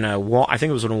I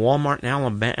think it was in Walmart in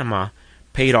Alabama,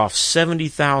 paid off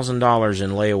 $70,000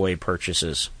 in layaway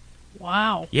purchases.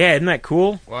 Wow. Yeah, isn't that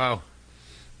cool? Wow.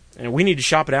 And we need to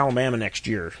shop at Alabama next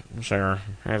year, Sarah.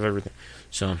 Have everything.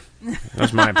 So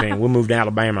that's my opinion. We'll move to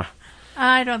Alabama.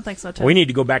 I don't think so, too. We need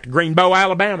to go back to Greenbow,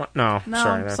 Alabama. No,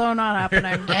 sorry. So not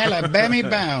happening. Alabama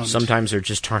bound. Sometimes there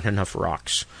just aren't enough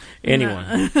rocks.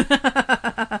 Anyway.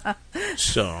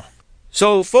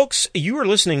 So, folks, you are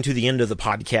listening to the end of the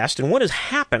podcast, and what has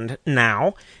happened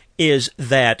now is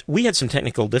that we had some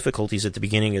technical difficulties at the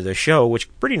beginning of the show, which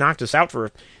pretty knocked us out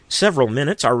for several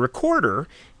minutes. Our recorder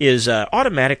is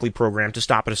automatically programmed to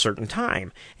stop at a certain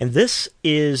time, and this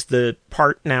is the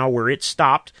part now where it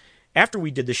stopped after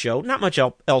we did the show. Not much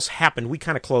else happened. We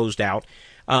kind of closed out,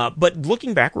 but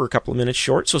looking back, we're a couple of minutes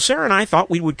short, so Sarah and I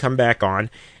thought we would come back on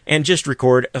and just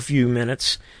record a few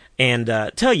minutes and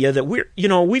tell you that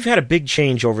we've had a big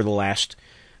change over the last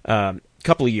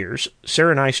couple of years.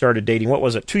 Sarah and I started dating, what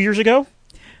was it, 2 years ago?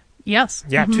 Yes.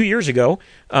 Yeah, 2 years ago.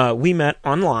 We met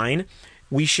online.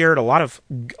 We shared a lot of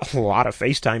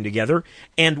FaceTime together,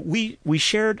 and we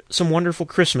shared some wonderful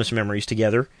Christmas memories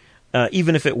together,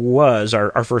 even if it was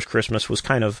our first Christmas was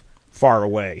kind of far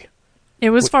away. It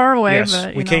was far away, yes,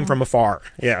 but we came from afar.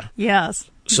 Yeah.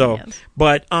 Yes. So, yes.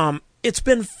 But it's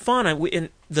been fun. And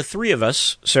the three of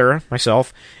us, Sarah,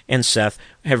 myself, and Seth,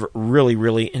 have really,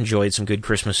 really enjoyed some good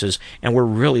Christmases, and we're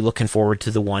really looking forward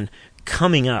to the one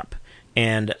coming up.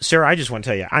 And Sarah, I just want to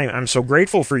tell you, I'm so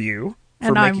grateful for you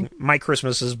for making my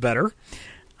Christmases better.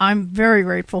 I'm very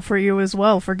grateful for you as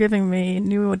well for giving me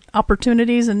new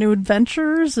opportunities and new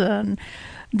adventures and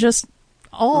just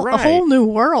a whole new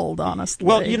world, honestly.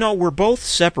 Well, we're both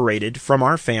separated from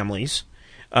our families.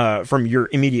 From your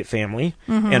immediate family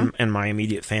and my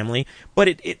immediate family,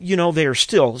 but they are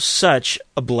still such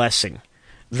a blessing.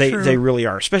 They really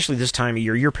are, especially this time of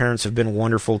year. Your parents have been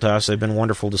wonderful to us. They've been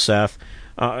wonderful to Seth,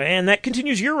 and that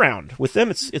continues year round. With them,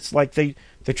 it's like they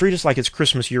treat us like it's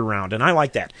Christmas year round, and I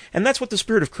like that. And that's what the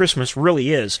spirit of Christmas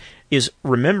really is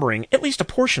remembering at least a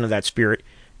portion of that spirit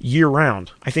year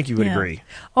round. I think you would agree.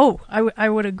 Oh, I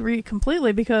would agree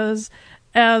completely, because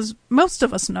as most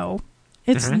of us know,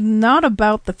 it's not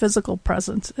about the physical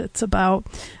presence. It's about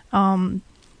a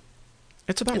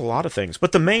lot of things.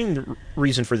 But the main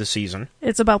reason for the season,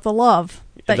 it's about the love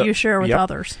that you share with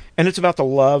others. And it's about the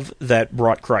love that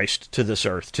brought Christ to this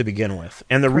earth to begin with.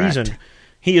 And the reason,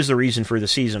 he is the reason for the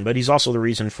season, but he's also the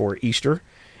reason for Easter.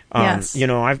 Yes.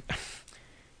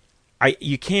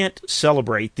 You can't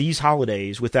celebrate these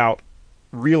holidays without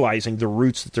realizing the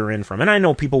roots that they're in from. And I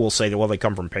know people will say that, well, they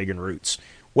come from pagan roots.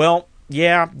 Well,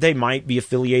 yeah, they might be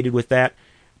affiliated with that,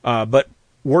 but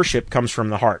worship comes from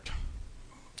the heart.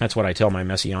 That's what I tell my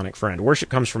Messianic friend. Worship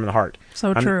comes from the heart.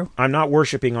 So true. I'm not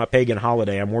worshiping a pagan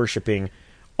holiday. I'm worshiping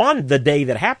on the day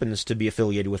that happens to be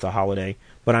affiliated with a holiday,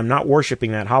 but I'm not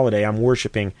worshiping that holiday. I'm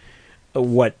worshiping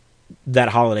what that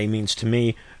holiday means to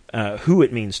me, who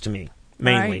it means to me,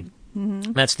 mainly.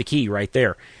 Right. That's the key right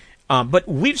there. But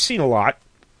we've seen a lot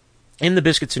in the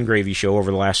Biscuits and Gravy show over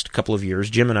the last couple of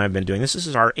years. Jim and I have been doing this. This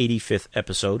is our 85th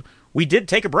episode. We did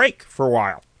take a break for a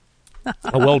while.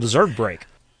 A well-deserved break.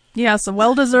 Yes, a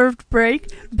well-deserved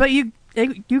break. But you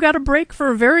got a break for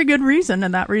a very good reason,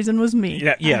 and that reason was me.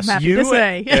 Yeah, yes, I'm happy to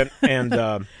say.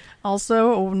 And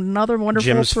also another wonderful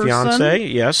Jim's person fiance,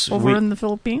 yes. Over in the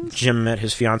Philippines. Jim met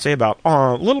his fiance about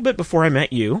a little bit before I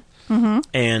met you.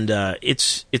 And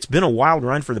it's been a wild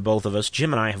run for the both of us.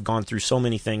 Jim and I have gone through so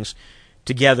many things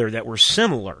together that were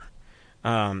similar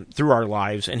through our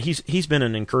lives, and he's been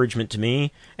an encouragement to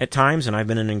me at times, and I've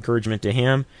been an encouragement to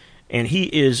him. And he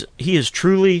is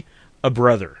truly a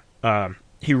brother.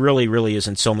 He really, really is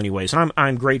in so many ways, and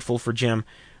I'm grateful for Jim.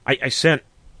 I sent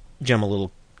Jim a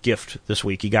little gift this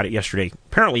week. He got it yesterday.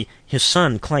 Apparently, his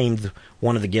son claimed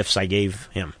one of the gifts I gave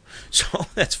him, so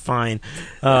that's fine.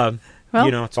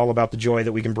 Well, it's all about the joy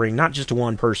that we can bring, not just to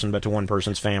one person, but to one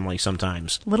person's family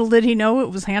sometimes. Little did he know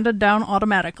it was handed down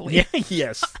automatically. Yeah,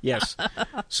 yes.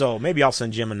 So maybe I'll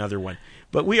send Jim another one.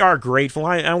 But we are grateful.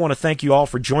 I want to thank you all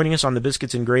for joining us on the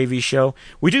Biscuits and Gravy show.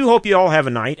 We do hope you all have a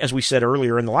night. As we said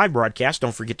earlier in the live broadcast,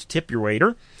 don't forget to tip your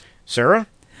waiter. Sarah?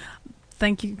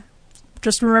 Thank you.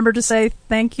 Just remember to say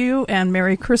thank you and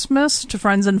Merry Christmas to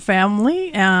friends and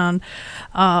family. And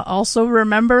also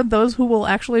remember those who will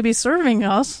actually be serving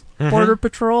us. Border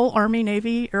Patrol, Army,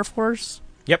 Navy, Air Force.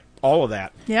 Yep, all of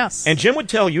that. Yes. And Jim would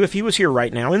tell you, if he was here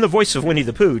right now, in the voice of Winnie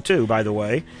the Pooh, too, by the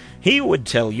way, he would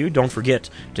tell you, don't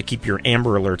forget to keep your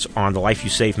Amber Alerts on. The life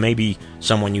you save may be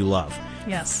someone you love.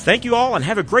 Yes. Thank you all, and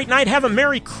have a great night. Have a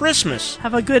Merry Christmas.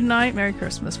 Have a good night. Merry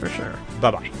Christmas, for sure.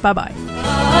 Bye-bye.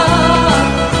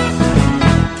 Bye-bye.